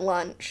hang out at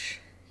lunch.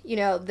 you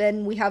know,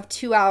 then we have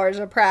 2 hours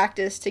of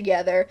practice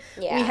together.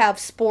 Yeah. We have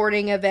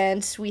sporting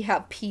events. We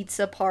have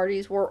pizza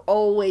parties. We're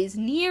always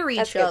near each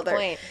other. That's a good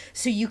point.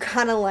 So you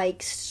kind of,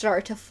 like,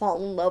 start to fall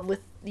in love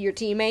with your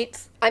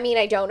teammates. I mean,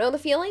 I don't know the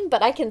feeling,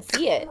 but I can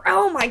see it.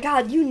 Oh my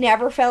god, you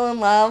never fell in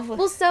love?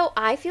 Well, so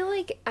I feel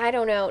like, I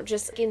don't know,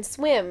 just in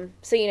swim,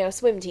 so, you know,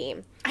 swim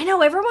team. I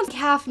know, everyone's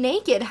half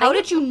naked. How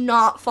did you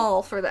not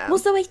fall for them? Well,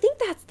 so I think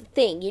that's the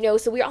thing, you know,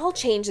 so we're all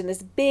changed in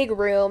this big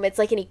room. It's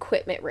like an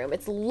equipment room.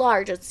 It's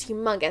large, it's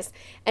humongous,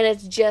 and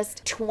it's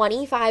just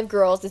 25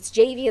 girls. It's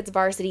JV, it's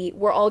varsity.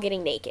 We're all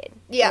getting naked,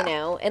 you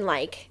know, and,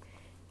 like,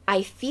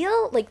 I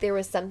feel like there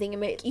was something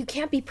in it. You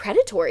can't be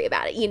predatory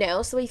about it, you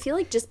know? So I feel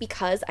like just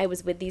because I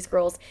was with these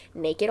girls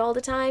naked all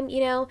the time,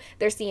 you know,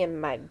 they're seeing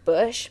my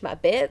bush, my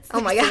bits. Oh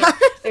my god.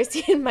 They're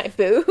seeing my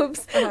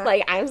boobs.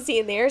 Like, I'm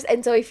seeing theirs.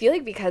 And so I feel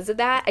like because of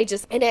that, I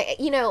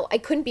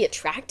couldn't be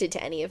attracted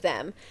to any of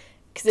them.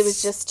 Because it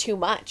was just too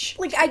much.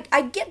 Like,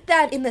 I get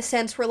that in the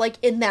sense where, like,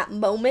 in that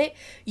moment,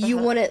 you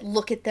want to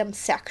look at them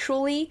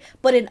sexually.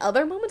 But in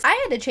other moments, I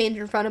had to change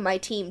in front of my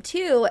team,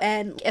 too.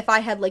 And if I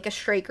had, like, a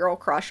straight girl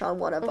crush on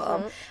one of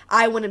them,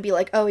 I wouldn't be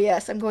like, oh,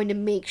 yes, I'm going to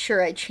make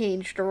sure I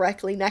change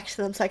directly next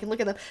to them so I can look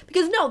at them.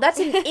 Because, no,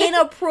 that's an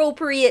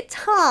inappropriate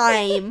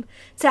time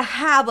to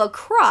have a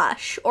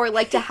crush. Or,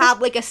 like, to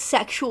have, like, a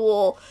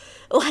sexual,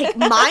 like,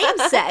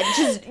 mindset.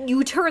 Just,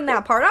 you turn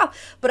that part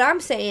off. But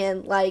I'm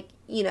saying, like,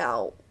 you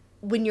know,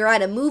 when you're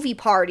at a movie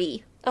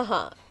party,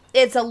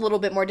 it's a little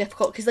bit more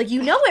difficult because, like,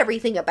 you know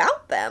everything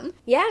about them.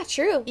 Yeah,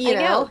 true. I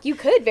know. You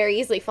could very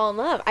easily fall in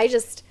love. I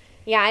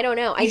don't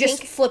know. I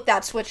just flip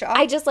that switch off.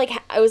 I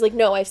was like,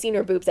 no, I've seen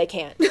her boobs. I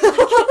can't.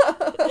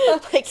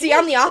 Like, see,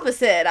 I'm the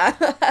opposite.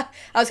 I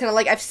was kind of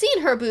like, I've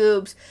seen her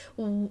boobs.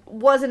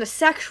 Wasn't a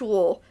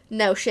sexual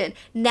notion.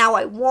 Now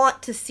I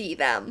want to see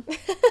them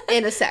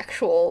in a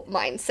sexual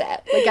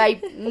mindset.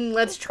 Like,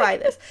 let's try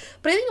this.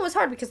 But I think it was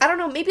hard because, I don't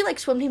know, maybe, like,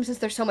 swim teams, since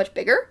they're so much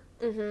bigger,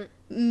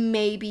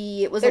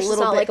 maybe it was There's a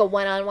little not bit like a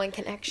one-on-one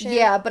connection.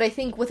 Yeah, but I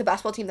think with a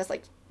basketball team that's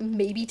like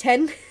maybe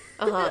 10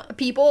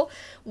 people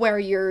where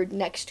you're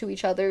next to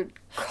each other.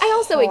 I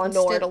also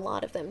ignored a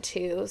lot of them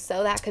too,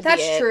 so that could be it.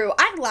 That's true.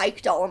 I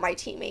liked all of my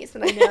teammates,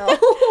 and I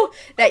know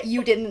that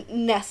you didn't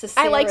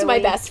necessarily. I liked my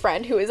best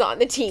friend who was on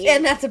the team.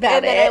 And that's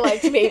about it. And then I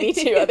liked maybe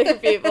 2 other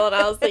people, and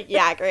I was like,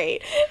 yeah,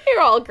 great.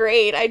 You're all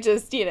great. I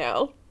just, you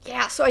know.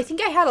 Yeah, so I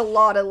think I had a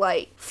lot of,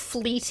 like,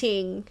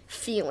 fleeting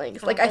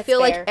feelings. Like, I feel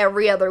fair. like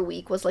every other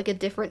week was, like, a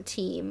different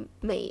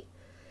teammate.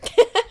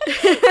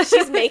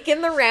 She's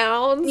making the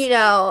rounds. You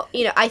know,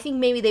 I think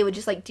maybe they would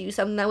just, like, do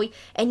something that week.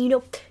 And, you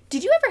know,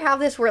 did you ever have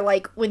this where,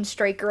 like, when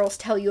straight girls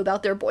tell you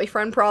about their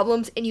boyfriend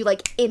problems and you,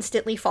 like,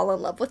 instantly fall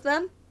in love with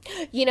them?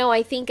 You know,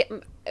 I think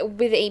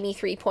with Amy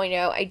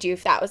 3.0, I do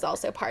if that was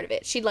also part of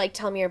it. She'd, like,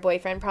 tell me her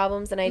boyfriend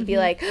problems, and I'd be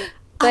like,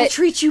 I'll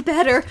treat you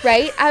better.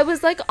 Right? I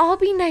was like, I'll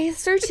be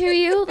nicer to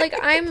you. Like,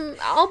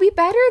 I'll be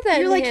better than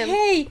him. You're like,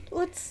 hey,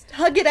 let's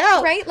hug it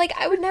out. Right? Like,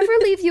 I would never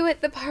leave you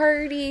at the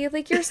party.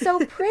 Like, you're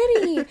so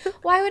pretty.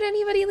 Why would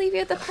anybody leave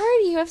you at the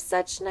party? You have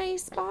such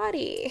nice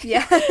body.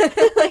 Yeah.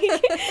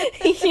 Like,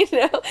 you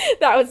know,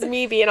 that was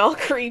me being all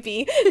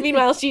creepy.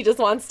 Meanwhile, she just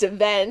wants to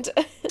vent.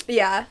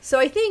 Yeah. So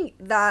I think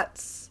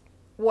that's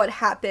what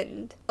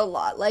happened a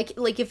lot. Like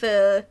if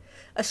a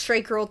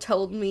straight girl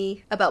told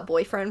me about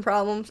boyfriend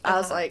problems, I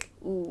was like,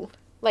 ooh.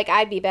 Like,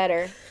 I'd be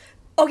better.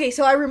 Okay,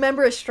 so I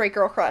remember a straight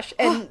girl crush,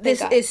 and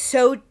this is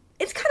so,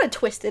 it's kind of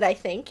twisted, I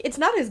think. It's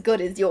not as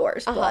good as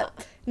yours,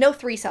 but no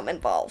threesome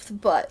involved.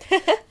 But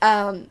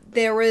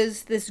there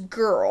was this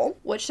girl,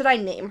 what should I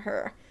name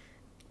her?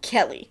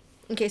 Kelly.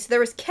 Okay, so there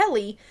was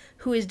Kelly,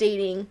 who is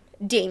dating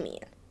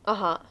Damien.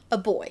 A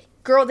boy.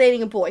 Girl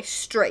dating a boy,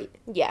 straight.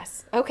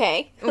 Yes.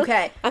 Okay.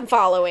 Okay. I'm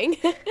following.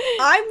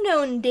 I've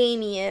known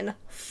Damien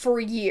for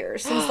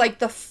years, since, like,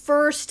 the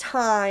first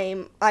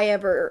time I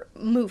ever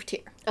moved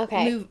here.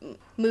 Okay.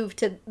 Moved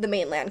to the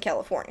mainland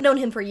California. Known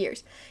him for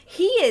years.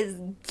 He is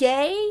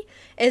gay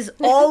as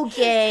all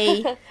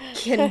gay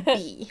can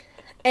be.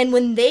 And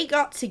when they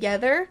got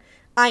together,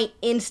 I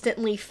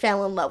instantly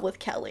fell in love with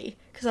Kelly.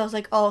 Because I was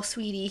like, oh,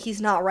 sweetie, he's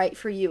not right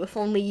for you. If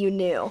only you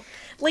knew.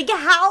 Like,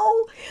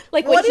 how?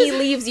 Like, when he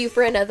leaves you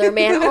for another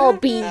man, I'll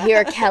be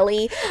here,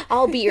 Kelly.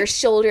 I'll be your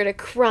shoulder to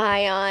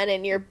cry on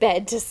and your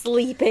bed to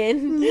sleep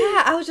in.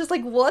 Yeah, I was just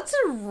like, what's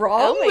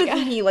wrong with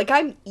me? Like,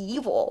 I'm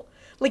evil.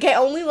 Like, I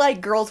only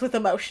like girls with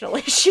emotional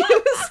issues.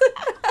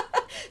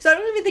 So I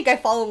don't even think I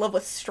fall in love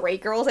with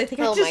straight girls. I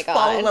think I just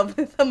fall in love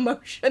with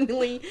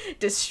emotionally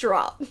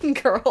distraught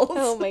girls.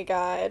 Oh my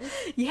god.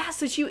 Yeah,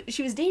 so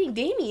she was dating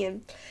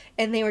Damien,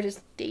 and they were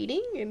just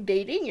dating,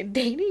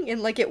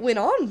 and, like, it went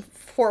on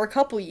for a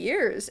couple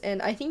years,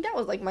 and I think that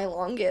was, like, my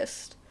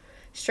longest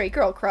straight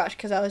girl crush,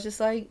 because I was just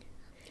like,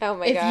 oh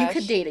my gosh. If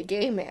you could date a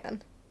gay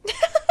man.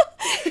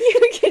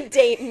 You can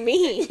date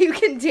me. You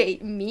can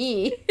date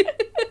me.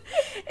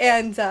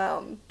 And,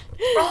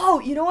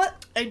 oh, you know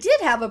what? I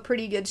did have a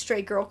pretty good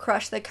straight girl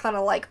crush that kind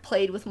of, like,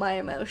 played with my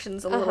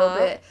emotions a little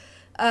bit.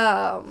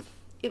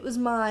 It was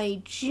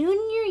my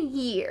junior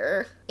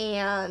year,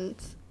 and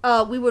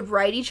we would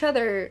write each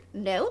other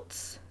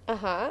notes.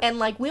 And,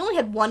 like, we only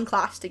had one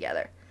class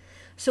together.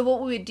 So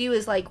what we would do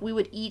is, like, we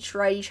would each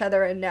write each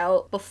other a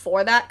note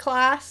before that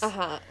class.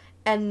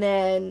 And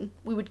then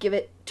we would give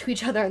it to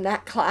each other in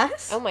that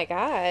class. Oh, my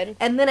God.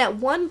 And then at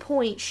one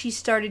point, she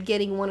started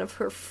getting one of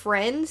her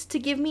friends to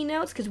give me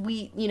notes, because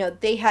we, you know,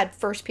 they had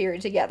first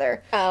period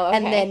together. Oh, okay.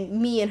 And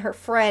then me and her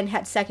friend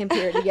had second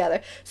period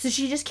together. So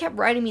she just kept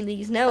writing me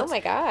these notes. Oh,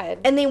 my God.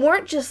 And they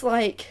weren't just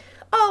like,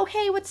 oh,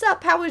 hey, what's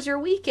up? How was your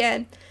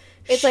weekend?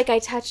 It's like I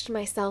touched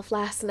myself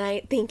last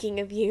night thinking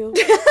of you.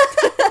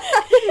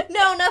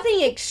 No,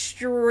 nothing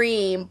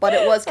extreme, but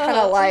it was kind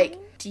of like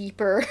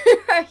deeper,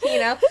 you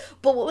know?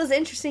 But what was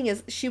interesting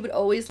is she would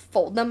always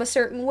fold them a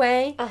certain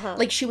way.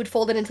 Like, she would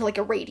fold it into, like,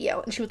 a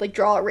radio, and she would, like,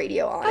 draw a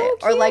radio on it.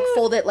 Cute. Or, like,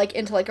 fold it, like,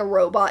 into, like, a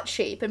robot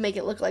shape and make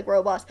it look like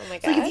robots. Oh, my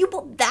God. So, like, if you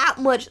put that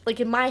much, like,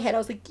 in my head, I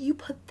was like, you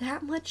put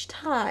that much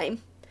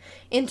time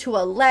into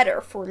a letter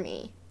for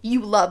me.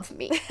 You love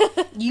me.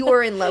 You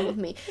are in love with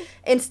me.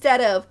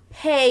 Instead of,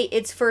 hey,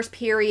 it's first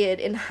period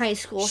in high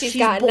school. She's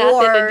got bored.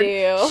 nothing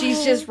to do.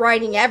 She's just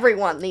writing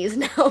everyone these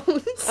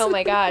notes. Oh,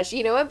 my gosh.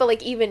 You know what? But,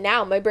 like, even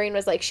now, my brain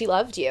was like, she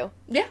loved you.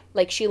 Yeah.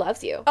 Like, she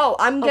loves you. Oh,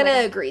 I'm gonna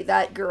agree.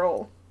 That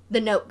girl,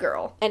 the note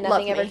girl, And loved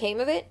nothing ever me. came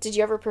of it? Did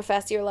you ever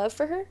profess your love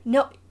for her?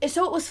 No,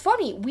 so it was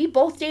funny. We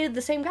both dated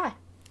the same guy.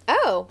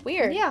 Oh,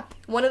 weird. Yeah,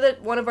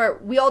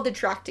 we all did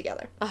track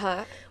together.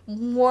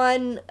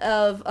 And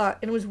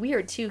it was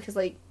weird too, because,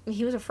 like,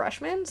 he was a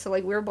freshman, so,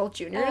 like, we were both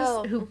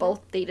juniors who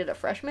both dated a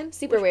freshman.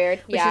 Super weird.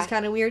 Which is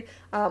kind of weird.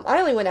 I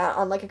only went out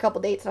on, like, a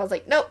couple dates, and I was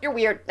like, nope, you're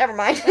weird. Never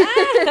mind.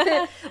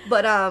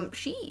 But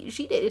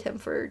she dated him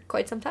for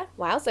quite some time.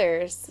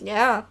 Wowzers.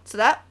 Yeah, so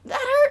that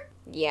hurt.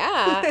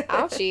 Yeah.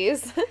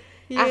 Ouchies.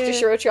 Yeah. After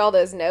she wrote you all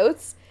those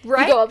notes.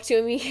 Right? You go up to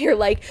him and you're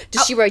like,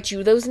 does she write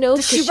you those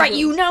notes? Does she write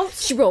you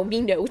notes? She wrote me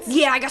notes.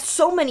 Yeah, I got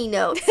so many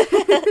notes.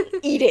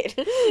 Eat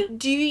it.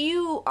 Do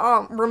you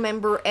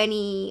remember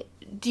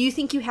do you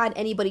think you had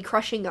anybody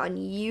crushing on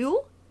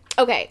you?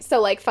 Okay, so,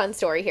 like, fun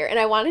story here, and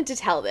I wanted to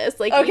tell this.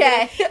 Like,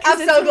 Okay,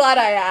 I'm so glad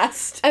I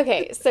asked.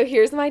 Okay, so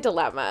here's my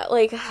dilemma.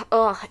 Like,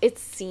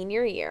 it's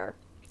senior year.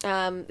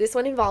 This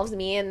one involves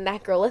me and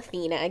that girl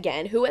Athena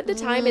again, who at the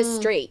time is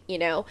straight, you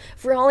know,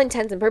 for all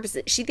intents and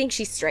purposes. She thinks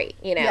she's straight,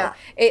 you know.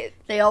 Yeah,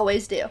 they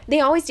always do.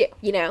 They always do,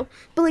 you know.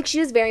 But, like,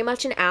 she was very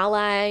much an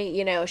ally,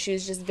 you know. She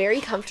was just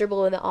very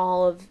comfortable with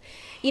all of,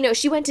 you know,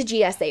 she went to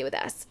GSA with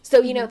us. So,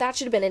 you know, that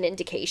should have been an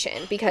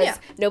indication, because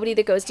nobody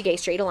that goes to Gay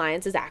Straight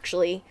Alliance is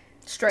actually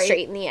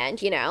straight in the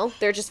end, you know.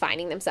 They're just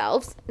finding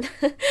themselves.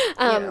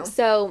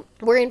 So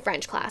we're in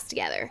French class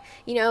together.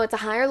 You know, it's a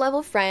higher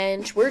level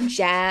French. We're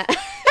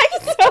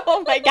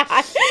oh my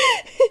God.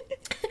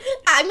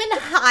 I'm in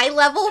high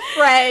level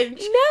French.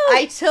 No.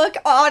 I took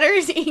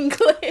honors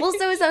English. Well,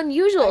 so it's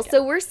unusual. Okay.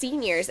 So we're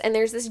seniors, and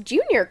there's this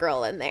junior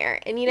girl in there.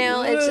 And, you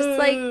know, it's just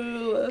like,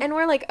 and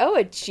we're like, oh,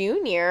 a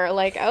junior.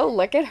 Like, oh,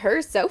 look at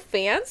her, so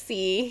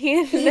fancy,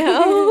 you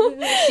know.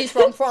 She's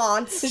from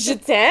France. Je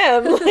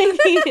t'aime.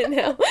 Like, you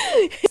know.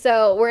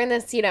 So we're in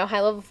this, you know,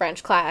 high level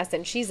French class,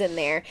 and she's in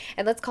there.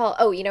 And let's call,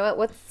 oh, you know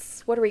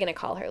what are we going to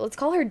call her? Let's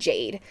call her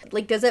Jade.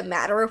 Like, does it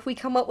matter if we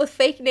come up with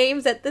fake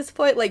names at this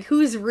point? Like,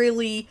 who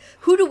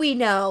do we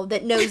know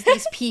that knows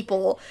these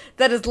people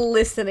that is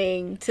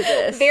listening to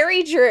this?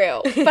 Very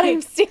true. But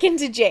I'm sticking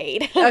to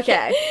Jade.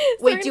 Okay.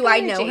 So wait, do I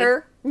know Jade.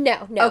 Her?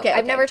 No. Okay.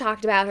 I've never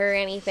talked about her or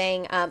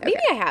anything.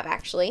 Maybe I have,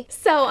 actually.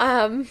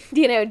 So,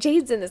 you know,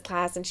 Jade's in this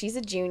class, and she's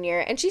a junior,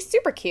 and she's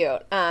super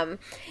cute.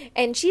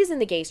 And she's in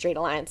the Gay Straight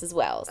Alliance as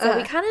well. So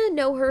we kind of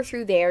know her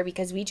through there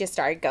because we just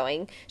started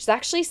going. She's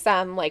actually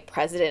some, like,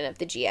 president of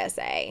the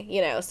GSA,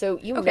 you know, so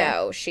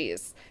know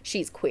she's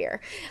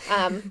queer.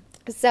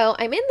 So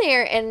I'm in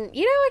there, and,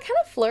 you know, I kind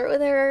of flirt with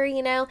her,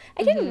 you know.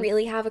 I didn't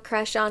really have a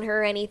crush on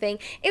her or anything.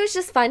 It was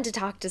just fun to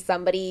talk to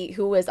somebody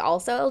who was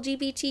also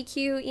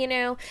LGBTQ, you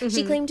know.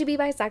 She claimed to be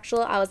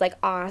bisexual. I was like,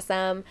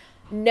 awesome.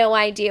 No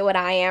idea what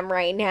I am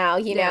right now,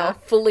 you know,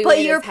 fluid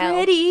but you're as hell.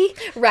 pretty.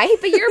 Right?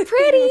 But you're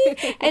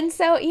pretty. And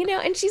so, you know,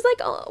 and she's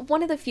like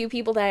one of the few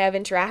people that I have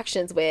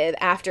interactions with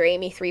after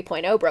Amy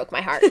 3.0 broke my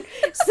heart.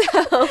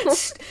 So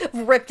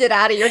ripped it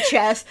out of your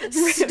chest,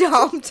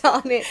 stomped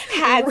on it,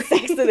 had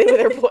sex with it with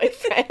her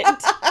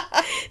boyfriend.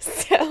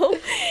 So,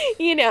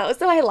 you know,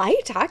 so I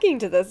like talking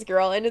to this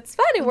girl, and it's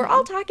fun, and we're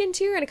all talking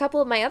to her and a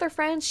couple of my other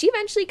friends. She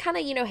eventually kind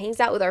of, you know,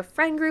 hangs out with our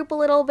friend group a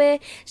little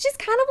bit. She's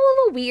kind of a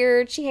little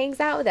weird. She hangs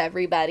out with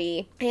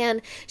everybody,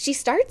 and she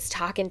starts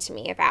talking to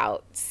me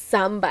about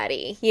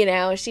somebody, you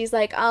know. She's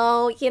like,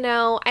 oh, you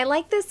know, I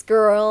like this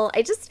girl.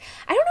 I don't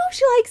know if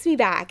she likes me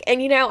back.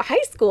 And, you know,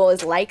 high school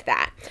is like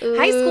that. Ooh.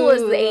 High school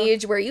is the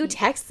age where you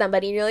text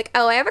somebody and you're like,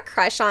 oh, I have a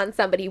crush on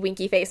somebody,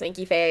 winky face,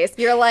 winky face.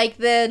 You're like,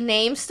 the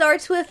name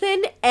starts with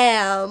an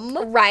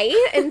M. Right?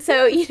 And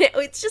so, you know,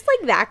 it's just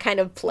like that kind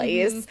of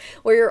place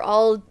where you're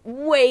all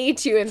way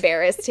too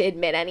embarrassed to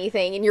admit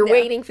anything, and you're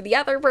waiting for the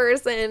other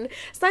person.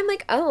 So I'm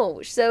like,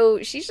 oh,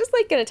 so she's just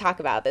just, like, going to talk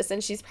about this,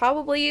 and she's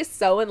probably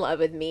so in love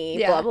with me,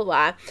 blah, blah,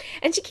 blah.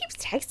 And she keeps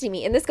texting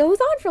me, and this goes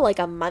on for, like,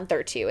 a month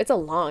or two. It's a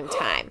long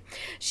time.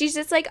 She's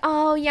just like,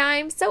 oh, yeah,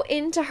 I'm so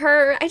into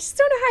her. I just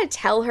don't know how to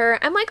tell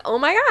her. I'm like, oh,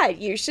 my God,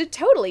 you should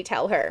totally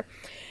tell her.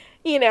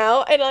 You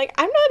know, and like,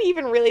 I'm not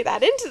even really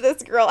that into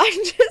this girl.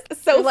 I'm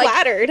just so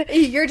flattered.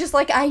 You're just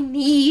like, I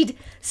need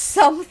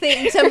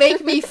something to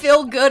make me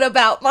feel good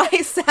about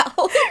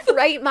myself.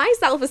 Right? My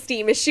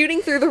self-esteem is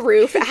shooting through the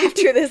roof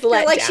after this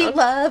letdown. Like, she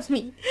loves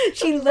me.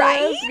 She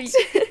loves me.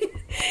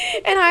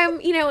 And I'm,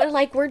 you know, and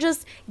like, we're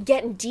just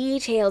getting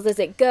details as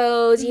it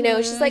goes, you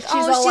know. She's like, she's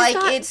all like,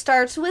 it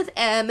starts with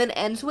M and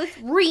ends with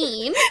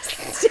Reen.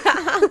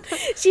 Stop.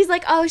 She's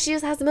like, oh, she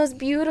just has the most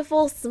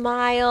beautiful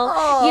smile.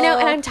 Oh. You know,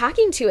 and I'm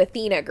talking to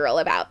Athena girl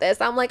about this.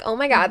 I'm like, oh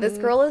my God, this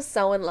girl is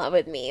so in love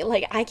with me.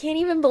 Like, I can't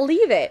even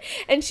believe it.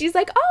 And she's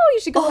like, oh,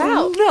 you should go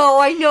out. No,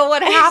 I know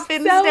what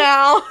happens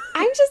now.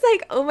 I'm just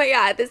like, oh my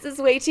God, this is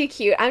way too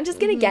cute. I'm just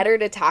going to get her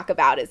to talk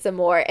about it some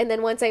more. And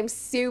then once I'm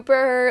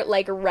super,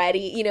 like,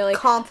 ready, you know,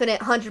 like,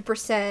 confident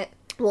 100%.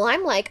 Well,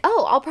 I'm like,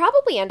 oh, I'll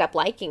probably end up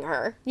liking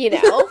her, you know?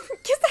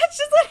 Because that's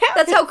just what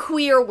happens. That's how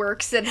queer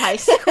works in high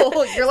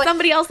school. You're like,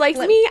 somebody else likes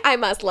me, I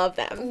must love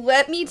them.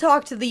 Let me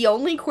talk to the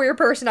only queer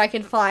person I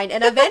can find,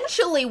 and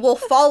eventually we'll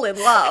fall in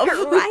love.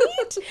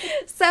 Right?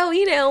 So,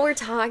 you know, we're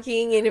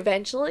talking, and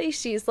eventually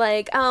she's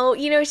like, oh,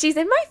 you know, she's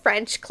in my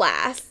French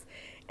class.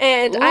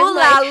 And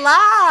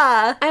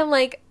I'm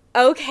like,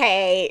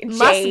 okay, Jade.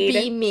 Must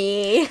be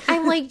me.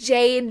 I'm like,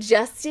 Jade,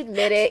 just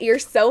admit it. You're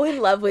so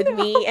in love with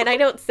me. And I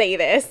don't say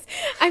this.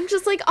 I'm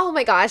just like, oh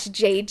my gosh,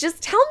 Jade,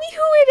 just tell me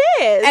who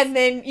it is. And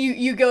then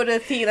you go to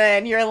Athena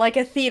and you're like,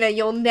 Athena,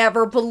 you'll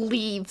never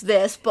believe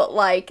this, but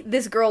like,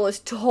 this girl is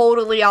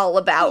totally all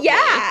about me.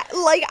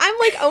 Like, I'm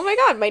like, oh my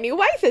God, my new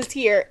wife is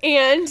here.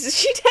 And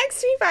she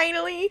texts me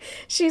finally.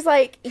 She's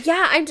like,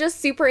 yeah, I'm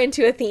just super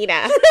into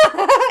Athena.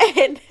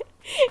 and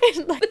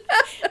like,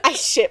 I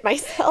shit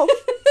myself.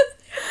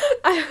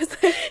 I was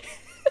like,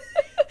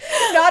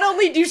 not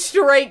only do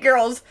straight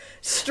girls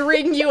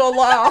string you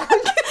along,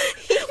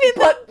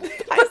 but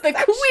the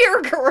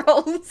queer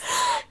girls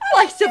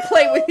like to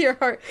play with your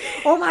heart.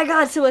 Oh my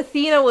God, so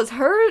Athena was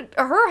her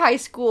high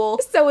school.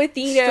 So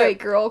Athena straight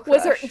girl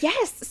crush. Was her,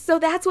 yes, so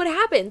that's what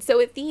happened.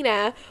 So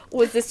Athena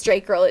was the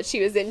straight girl that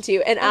she was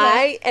into, and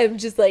I am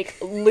just like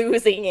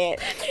losing it.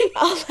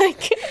 I'm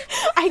like,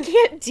 I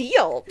can't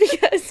deal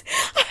because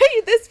I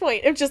at this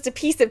point am just a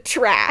piece of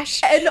trash.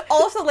 And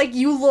also, like,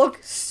 you look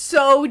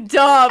so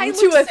dumb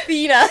to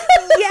Athena.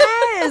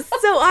 Yes.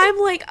 So I'm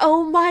like,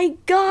 oh my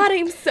God,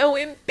 I'm so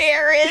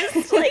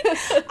embarrassed. Like,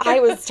 I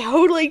was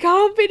totally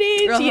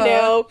confident, you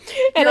know.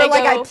 And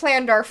I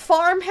planned our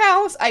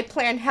farmhouse. I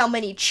planned how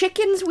many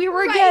chickens we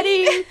were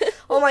getting.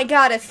 Oh my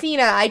God,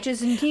 Athena, I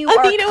just knew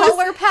our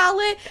color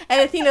palette.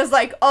 And Athena's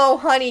like, oh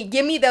honey,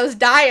 give me those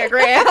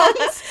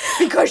diagrams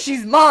because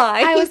she's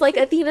mine. I was like,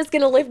 Athena's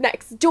gonna live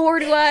next door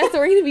to us. And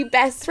we're gonna be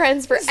best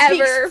friends forever.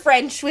 Speak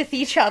French with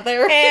each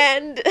other.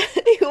 And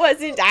it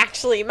wasn't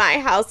actually my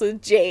house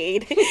with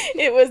Jade.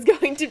 It was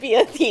going to be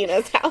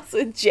Athena's house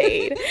with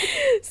Jade.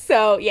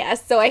 So,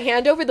 yes. So I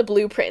hand over the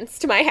blueprints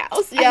to my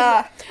house.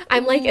 Yeah.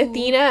 I'm like,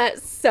 Athena,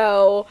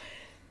 so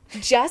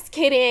just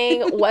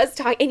kidding, was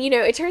talking. And, you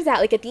know, it turns out,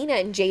 like, Athena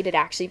and Jade had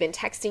actually been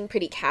texting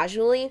pretty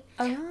casually.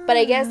 Oh. But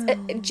I guess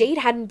Jade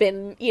hadn't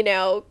been, you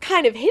know,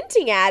 kind of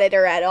hinting at it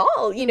or at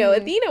all. You know,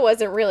 Athena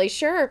wasn't really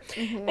sure.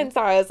 And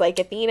so I was like,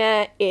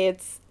 Athena,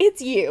 it's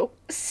you.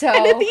 So.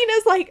 And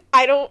Athena's like,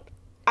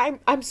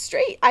 I'm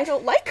straight. I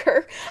don't like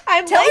her.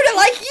 Tell her to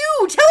like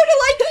you. Tell her to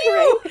like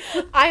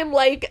you. I'm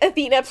like,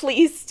 Athena,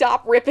 please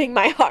stop ripping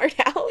my heart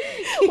out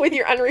with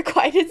your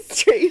unrequited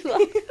straight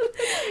love.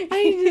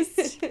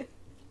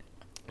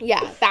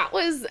 Yeah, that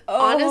was,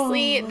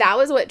 honestly, that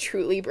was what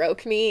truly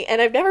broke me,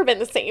 and I've never been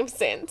the same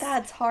since.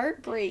 That's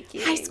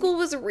heartbreaking. High school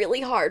was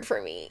really hard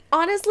for me.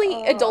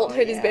 Honestly,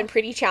 adulthood has been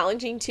pretty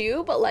challenging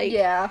too, but like...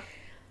 Yeah.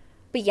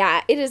 But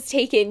yeah, it has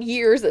taken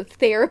years of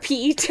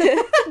therapy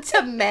to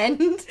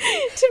mend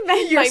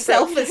your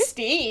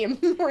self-esteem.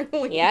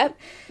 Really. Yep.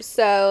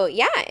 So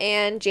yeah,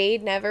 and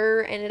Jade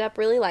never ended up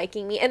really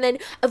liking me. And then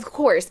of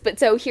course, but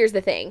so here's the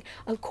thing.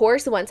 Of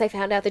course, once I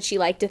found out that she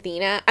liked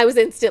Athena, I was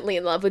instantly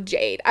in love with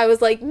Jade. I was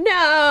like,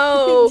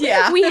 no,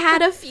 we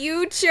had a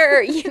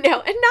future, you know,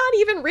 and not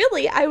even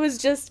really. I was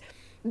just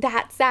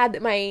that sad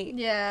that and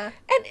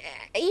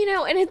you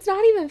know, and it's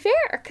not even fair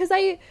because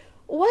I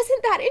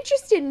wasn't that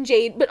interested in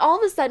Jade, but all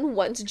of a sudden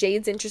once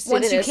Jade's interested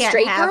in a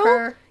straight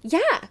girl,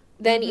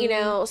 then you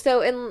know,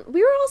 so, and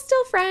we were all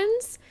still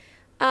friends.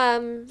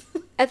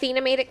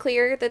 Athena made it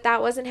clear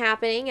that wasn't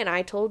happening, and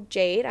I told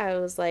Jade, I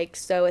was like,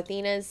 so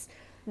Athena's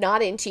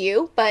not into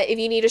you, but if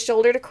you need a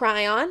shoulder to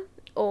cry on,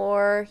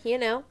 or, you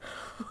know,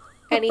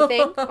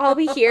 anything, I'll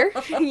be here,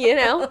 you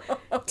know,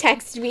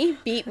 text me,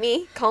 beat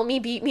me, call me,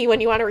 beat me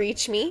when you want to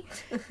reach me.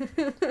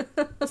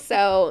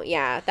 So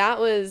yeah, that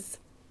was...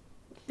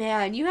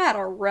 Man, you had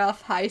a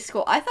rough high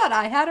school. I thought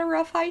I had a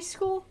rough high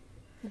school.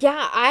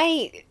 Yeah,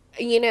 I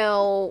you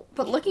know.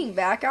 But looking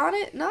back on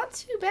it, not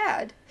too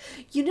bad.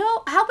 You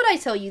know, how about I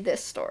tell you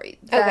this story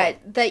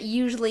that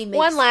usually makes...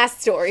 One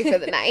last story for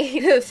the night.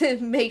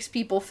 It makes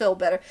people feel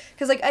better.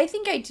 Because, like, I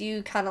think I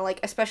do kind of,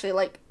 like, especially,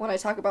 like, when I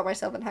talk about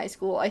myself in high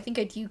school, I think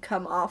I do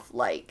come off,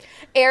 like...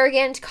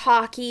 arrogant,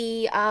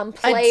 cocky,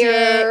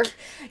 player.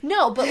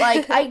 No, but,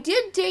 like, I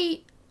did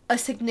date a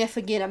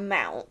significant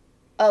amount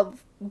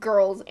of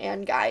girls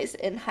and guys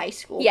in high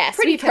school. Yes,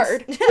 we've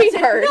heard. We've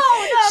heard.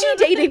 She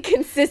dated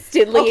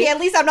consistently. Okay, at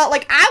least I'm not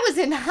like, I was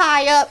in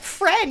high up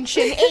French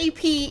and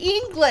AP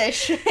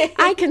English.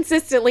 I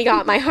consistently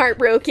got my heart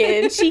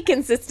broken. She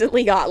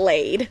consistently got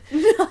laid.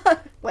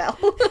 Well.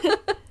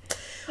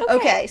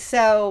 Okay,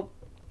 so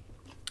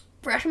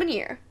freshman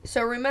year.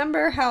 So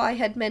remember how I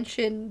had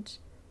mentioned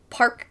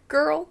Park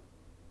Girl?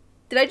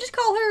 Did I just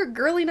call her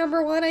girly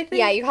number one, I think?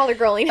 Yeah, you called her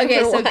girly number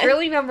one. Okay, so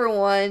girly number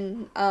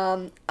one,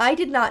 I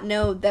did not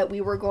know that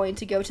we were going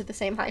to go to the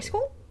same high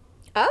school.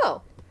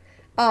 Oh.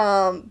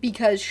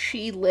 Because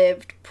she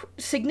lived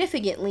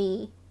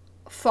significantly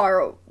far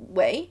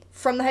away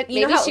from the high school.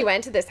 Maybe she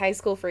went to this high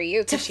school for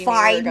you because she knew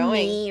you were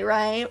going. Me,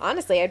 right?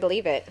 Honestly, I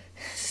believe it.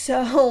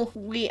 So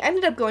we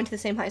ended up going to the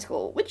same high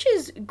school, which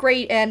is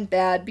great and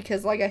bad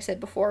because, like I said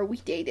before, we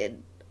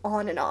dated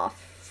on and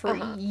off for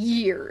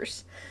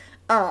years.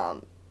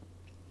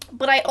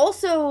 But I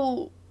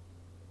also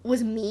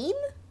was mean.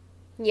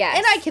 Yes.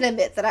 And I can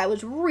admit that I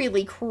was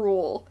really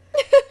cruel.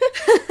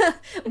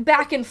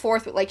 Back and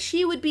forth. Like,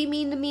 she would be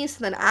mean to me, so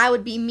then I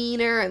would be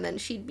meaner, and then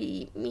she'd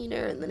be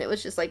meaner, and then it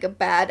was just, like, a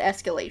bad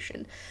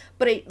escalation.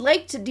 But I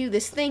liked to do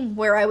this thing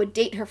where I would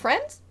date her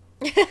friends.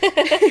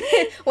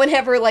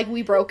 Whenever, like,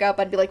 we broke up,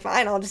 I'd be like,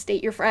 fine, I'll just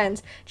date your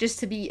friends, just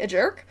to be a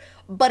jerk.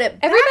 But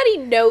everybody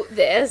note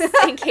this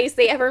in case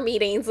they ever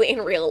meet Ainsley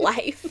in real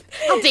life.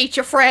 I'll date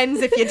your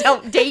friends if you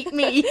don't date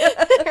me.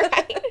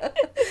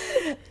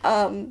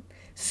 Right.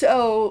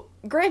 So,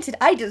 granted,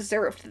 I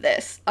deserved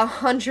this.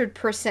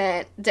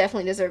 100%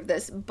 definitely deserved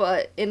this.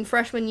 But in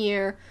freshman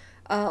year,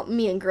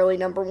 me and girly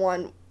number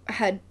one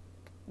had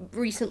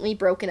recently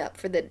broken up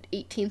for the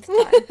 18th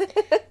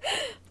time.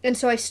 And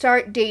so I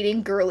start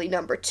dating girly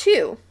number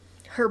two,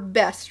 her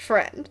best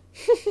friend.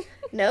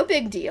 No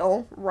big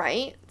deal,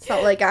 right? It's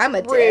not like I'm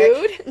a dick.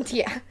 Rude.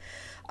 Yeah.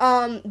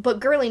 But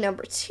girly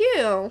number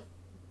two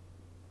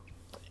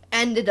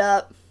ended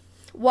up...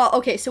 Well,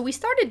 okay, so we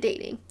started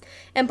dating.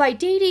 And by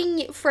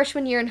dating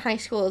freshman year in high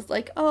school is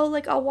like, oh,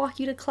 like, I'll walk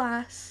you to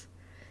class.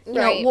 You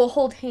know, we'll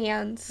hold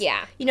hands.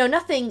 Yeah. You know,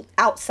 nothing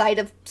outside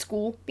of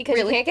school. Because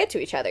you can't get to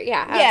each other.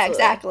 Yeah, absolutely. Yeah,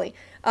 exactly.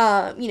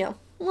 You know,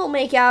 we'll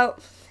make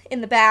out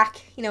in the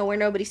back, you know, where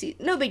nobody sees.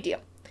 No big deal.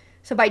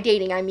 So by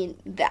dating, I mean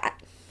that.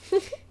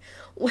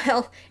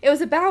 Well, it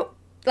was about,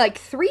 like,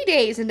 3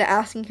 days into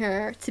asking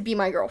her to be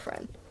my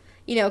girlfriend.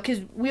 You know, because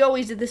we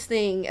always did this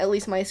thing, at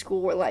least in my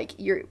school, where, like,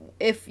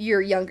 if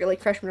you're younger, like,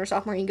 freshman or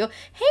sophomore, you can go,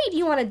 hey, do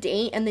you want to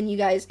date? And then you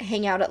guys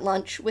hang out at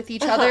lunch with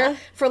each other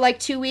for, like,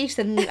 2 weeks,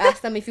 and you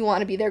ask them if you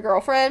want to be their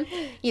girlfriend.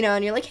 You know,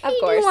 and you're like, hey,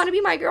 do you want to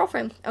be my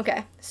girlfriend?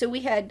 Okay, so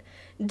we had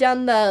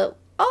done the,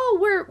 oh,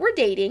 we're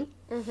dating.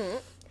 Mm-hmm.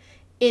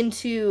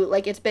 Into,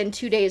 like, it's been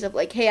 2 days of,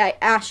 like, hey, I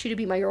asked you to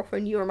be my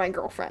girlfriend, you are my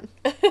girlfriend.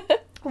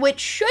 Which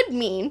should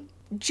mean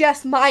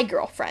just my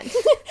girlfriend.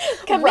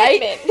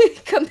 Commitment.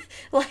 Right?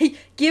 Like,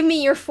 give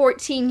me your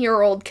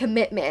 14-year-old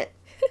commitment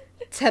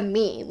to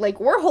me. Like,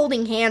 we're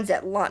holding hands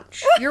at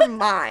lunch. You're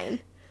mine.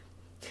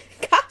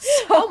 God.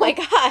 So, oh, my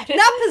God.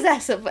 Not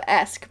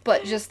possessive-esque,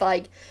 but just,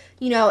 like,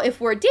 you know,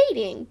 if we're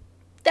dating,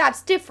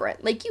 that's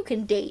different. Like, you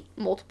can date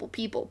multiple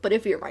people, but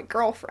if you're my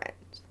girlfriend,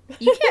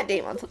 you can't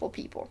date multiple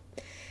people.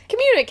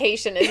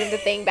 Communication isn't the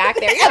thing back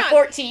there. You're at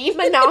 14.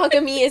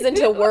 Monogamy isn't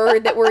a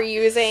word that we're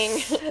using.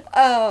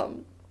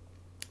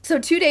 So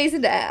 2 days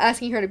into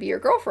asking her to be your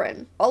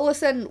girlfriend, all of a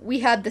sudden we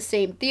had the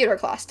same theater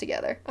class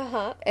together.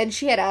 And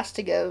she had asked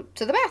to go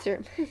to the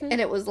bathroom. And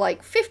it was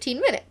like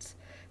 15 minutes.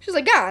 She was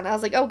like, God. And I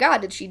was like, oh,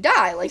 God, did she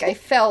die? Like, I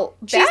felt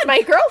bad. She's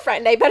my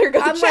girlfriend. I better go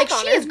check on her. I'm like,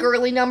 she is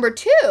girly number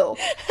two.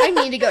 I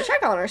need to go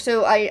check on her.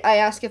 So I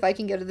ask if I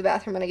can go to the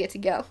bathroom and I get to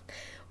go.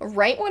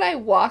 Right when I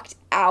walked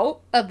out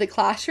of the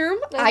classroom,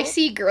 I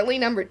see girly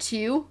number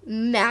two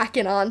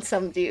macking on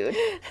some dude.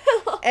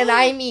 And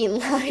I mean,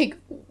 like,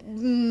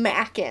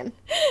 macking.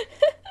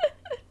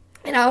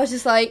 And I was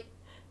just like,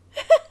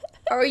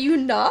 are you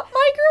not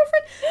my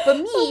girlfriend? But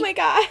me, oh my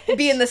God,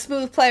 being the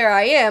smooth player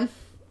I am,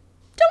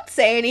 don't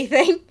say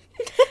anything.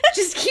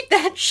 Just keep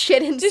that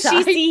shit inside. Does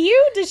she see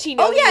you? Does she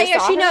know? Oh,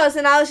 yeah, she knows.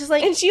 And I was just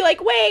like... And she, like,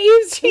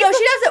 waves. No,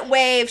 she doesn't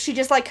wave. She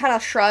just, like, kind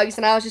of shrugs.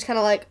 And I was just kind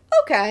of like,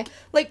 okay.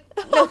 Like,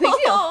 no big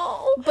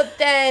deal. But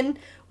then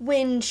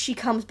when she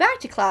comes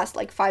back to class,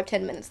 like,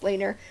 5-10 minutes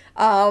later,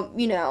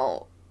 you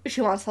know,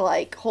 she wants to,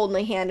 like, hold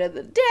my hand at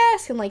the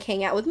desk and, like,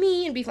 hang out with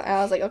me and be fun. And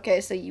I was like, okay,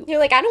 so you... You're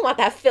like, I don't want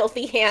that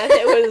filthy hand.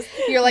 It was...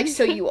 You're like,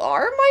 so you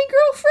are my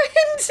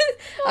girlfriend?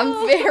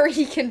 I'm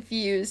very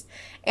confused.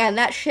 And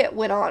that shit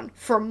went on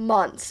for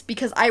months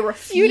because I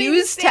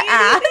refused to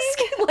ask.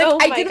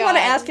 Like, I didn't want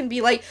to ask and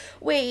be like,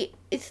 wait,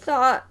 it's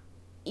not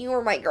you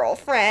were my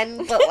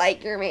girlfriend, but,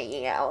 like, you're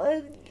making out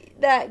with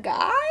that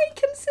guy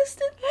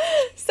consistently.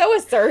 So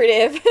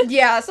assertive.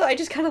 Yeah, so I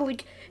just kind of,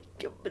 like,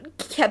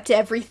 kept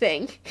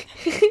everything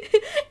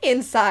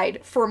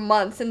inside for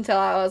months until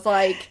I was,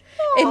 like,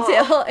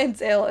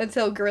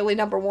 until girly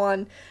number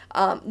one,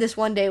 this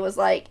one day was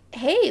like,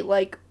 hey,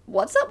 like,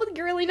 what's up with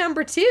girly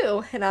number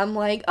two? And I'm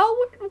like,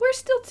 oh, we're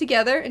still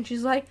together. And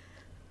she's like,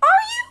 are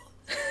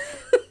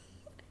you?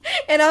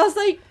 And I was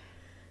like,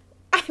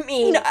 I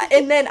mean,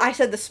 and then I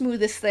said the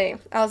smoothest thing.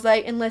 I was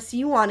like, unless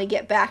you want to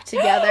get back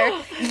together.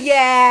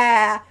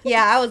 Yeah,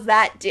 I was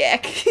that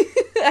dick.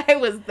 I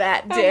was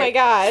that dick. oh my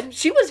god.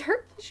 She made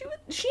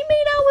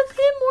out with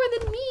him more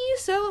than me,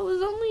 so it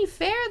was only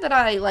fair that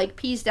I, like,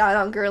 pieced out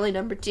on girly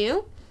number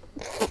two.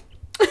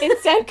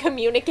 Instead of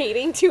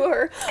communicating to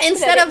her.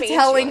 Instead of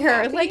telling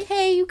her, like,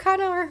 hey, you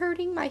kind of are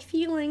hurting my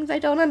feelings. I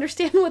don't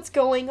understand what's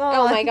going on.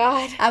 Oh my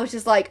god. I was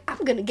just like,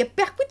 I'm gonna get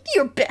back with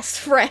your best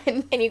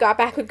friend. And you got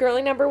back with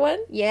girly number one?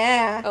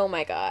 Yeah. Oh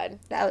my god.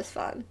 That was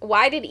fun.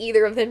 Why did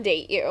either of them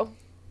date you?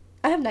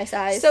 I have nice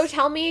eyes. So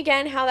tell me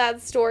again how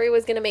that story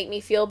was going to make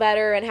me feel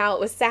better and how it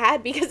was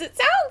sad, because it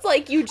sounds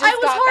like you just I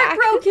was got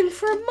heartbroken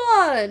for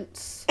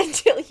months.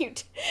 until you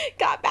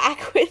got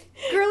back with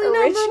girly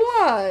number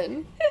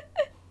one.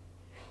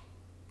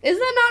 Is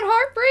that not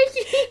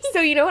heartbreaking?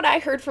 So you know what I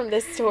heard from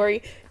this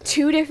story?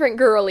 2 different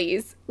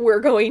girlies were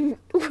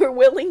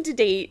willing to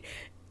date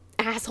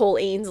asshole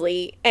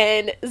Ainsley,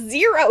 and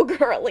 0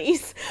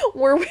 girlies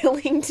were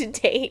willing to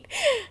date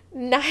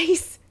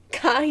nice,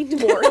 kind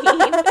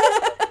Maureen.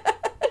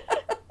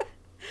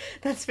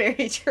 That's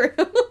very true.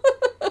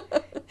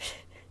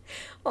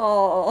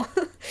 Oh,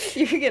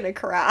 you're gonna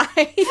cry.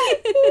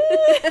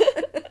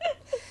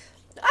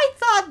 I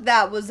thought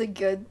that was a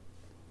good...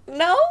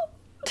 No?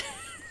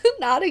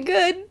 Not a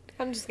good...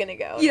 I'm just gonna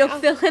go. You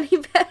don't feel any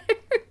better?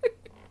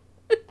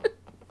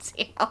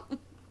 Damn.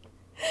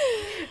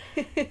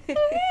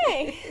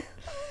 Hey.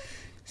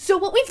 So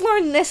what we've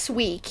learned this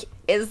week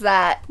is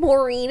that...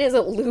 Maureen is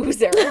a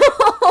loser.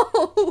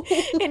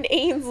 And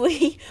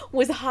Ainsley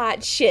was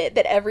hot shit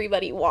that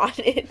everybody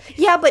wanted.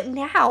 Yeah, but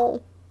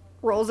now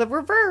roles have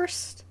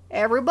reversed.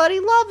 Everybody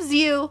loves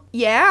you.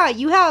 Yeah,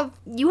 you have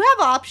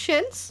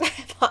options. I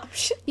have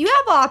options. You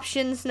have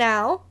options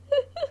now.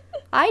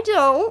 I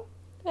don't.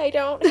 I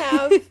don't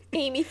have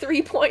Amy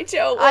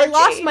 3.0. I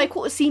lost my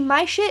cool. See,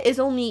 my shit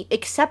is only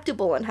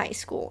acceptable in high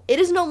school. It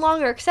is no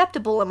longer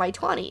acceptable in my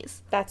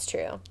 20s. That's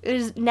true. It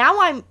is now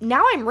I'm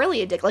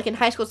really a dick. Like in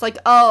high school, it's like,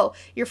 oh,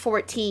 you're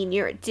 14,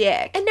 you're a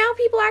dick. And now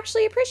people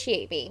actually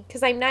appreciate me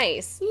because I'm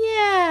nice.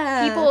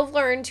 Yeah. People have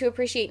learned to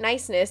appreciate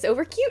niceness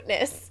over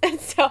cuteness.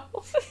 And so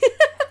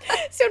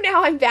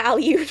now I'm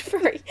valued for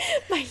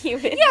my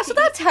human. Yeah, so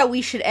that's how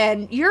we should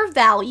end. You're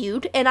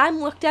valued, and I'm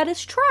looked at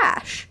as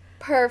trash.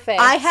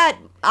 Perfect.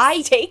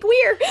 Take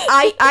queer.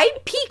 I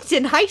peaked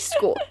in high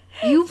school.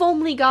 You've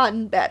only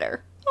gotten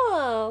better.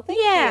 Oh, thank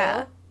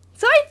you.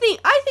 So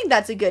I think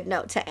that's a good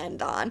note to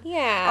end on.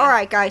 Yeah. All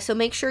right, guys. So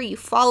make sure you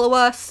follow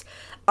us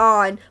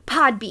on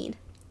Podbean,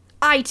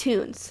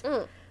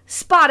 iTunes,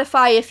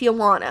 Spotify if you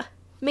wanna.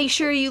 Make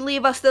sure you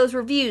leave us those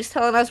reviews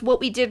telling us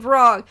what we did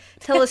wrong.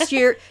 Tell us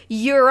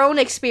your own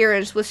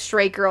experience with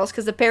straight girls,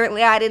 because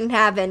apparently I didn't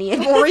have any,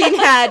 and Maureen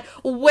had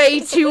way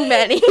too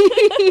many.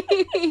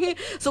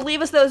 So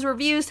leave us those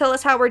reviews. Tell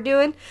us how we're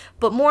doing.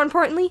 But more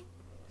importantly,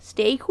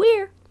 stay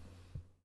queer.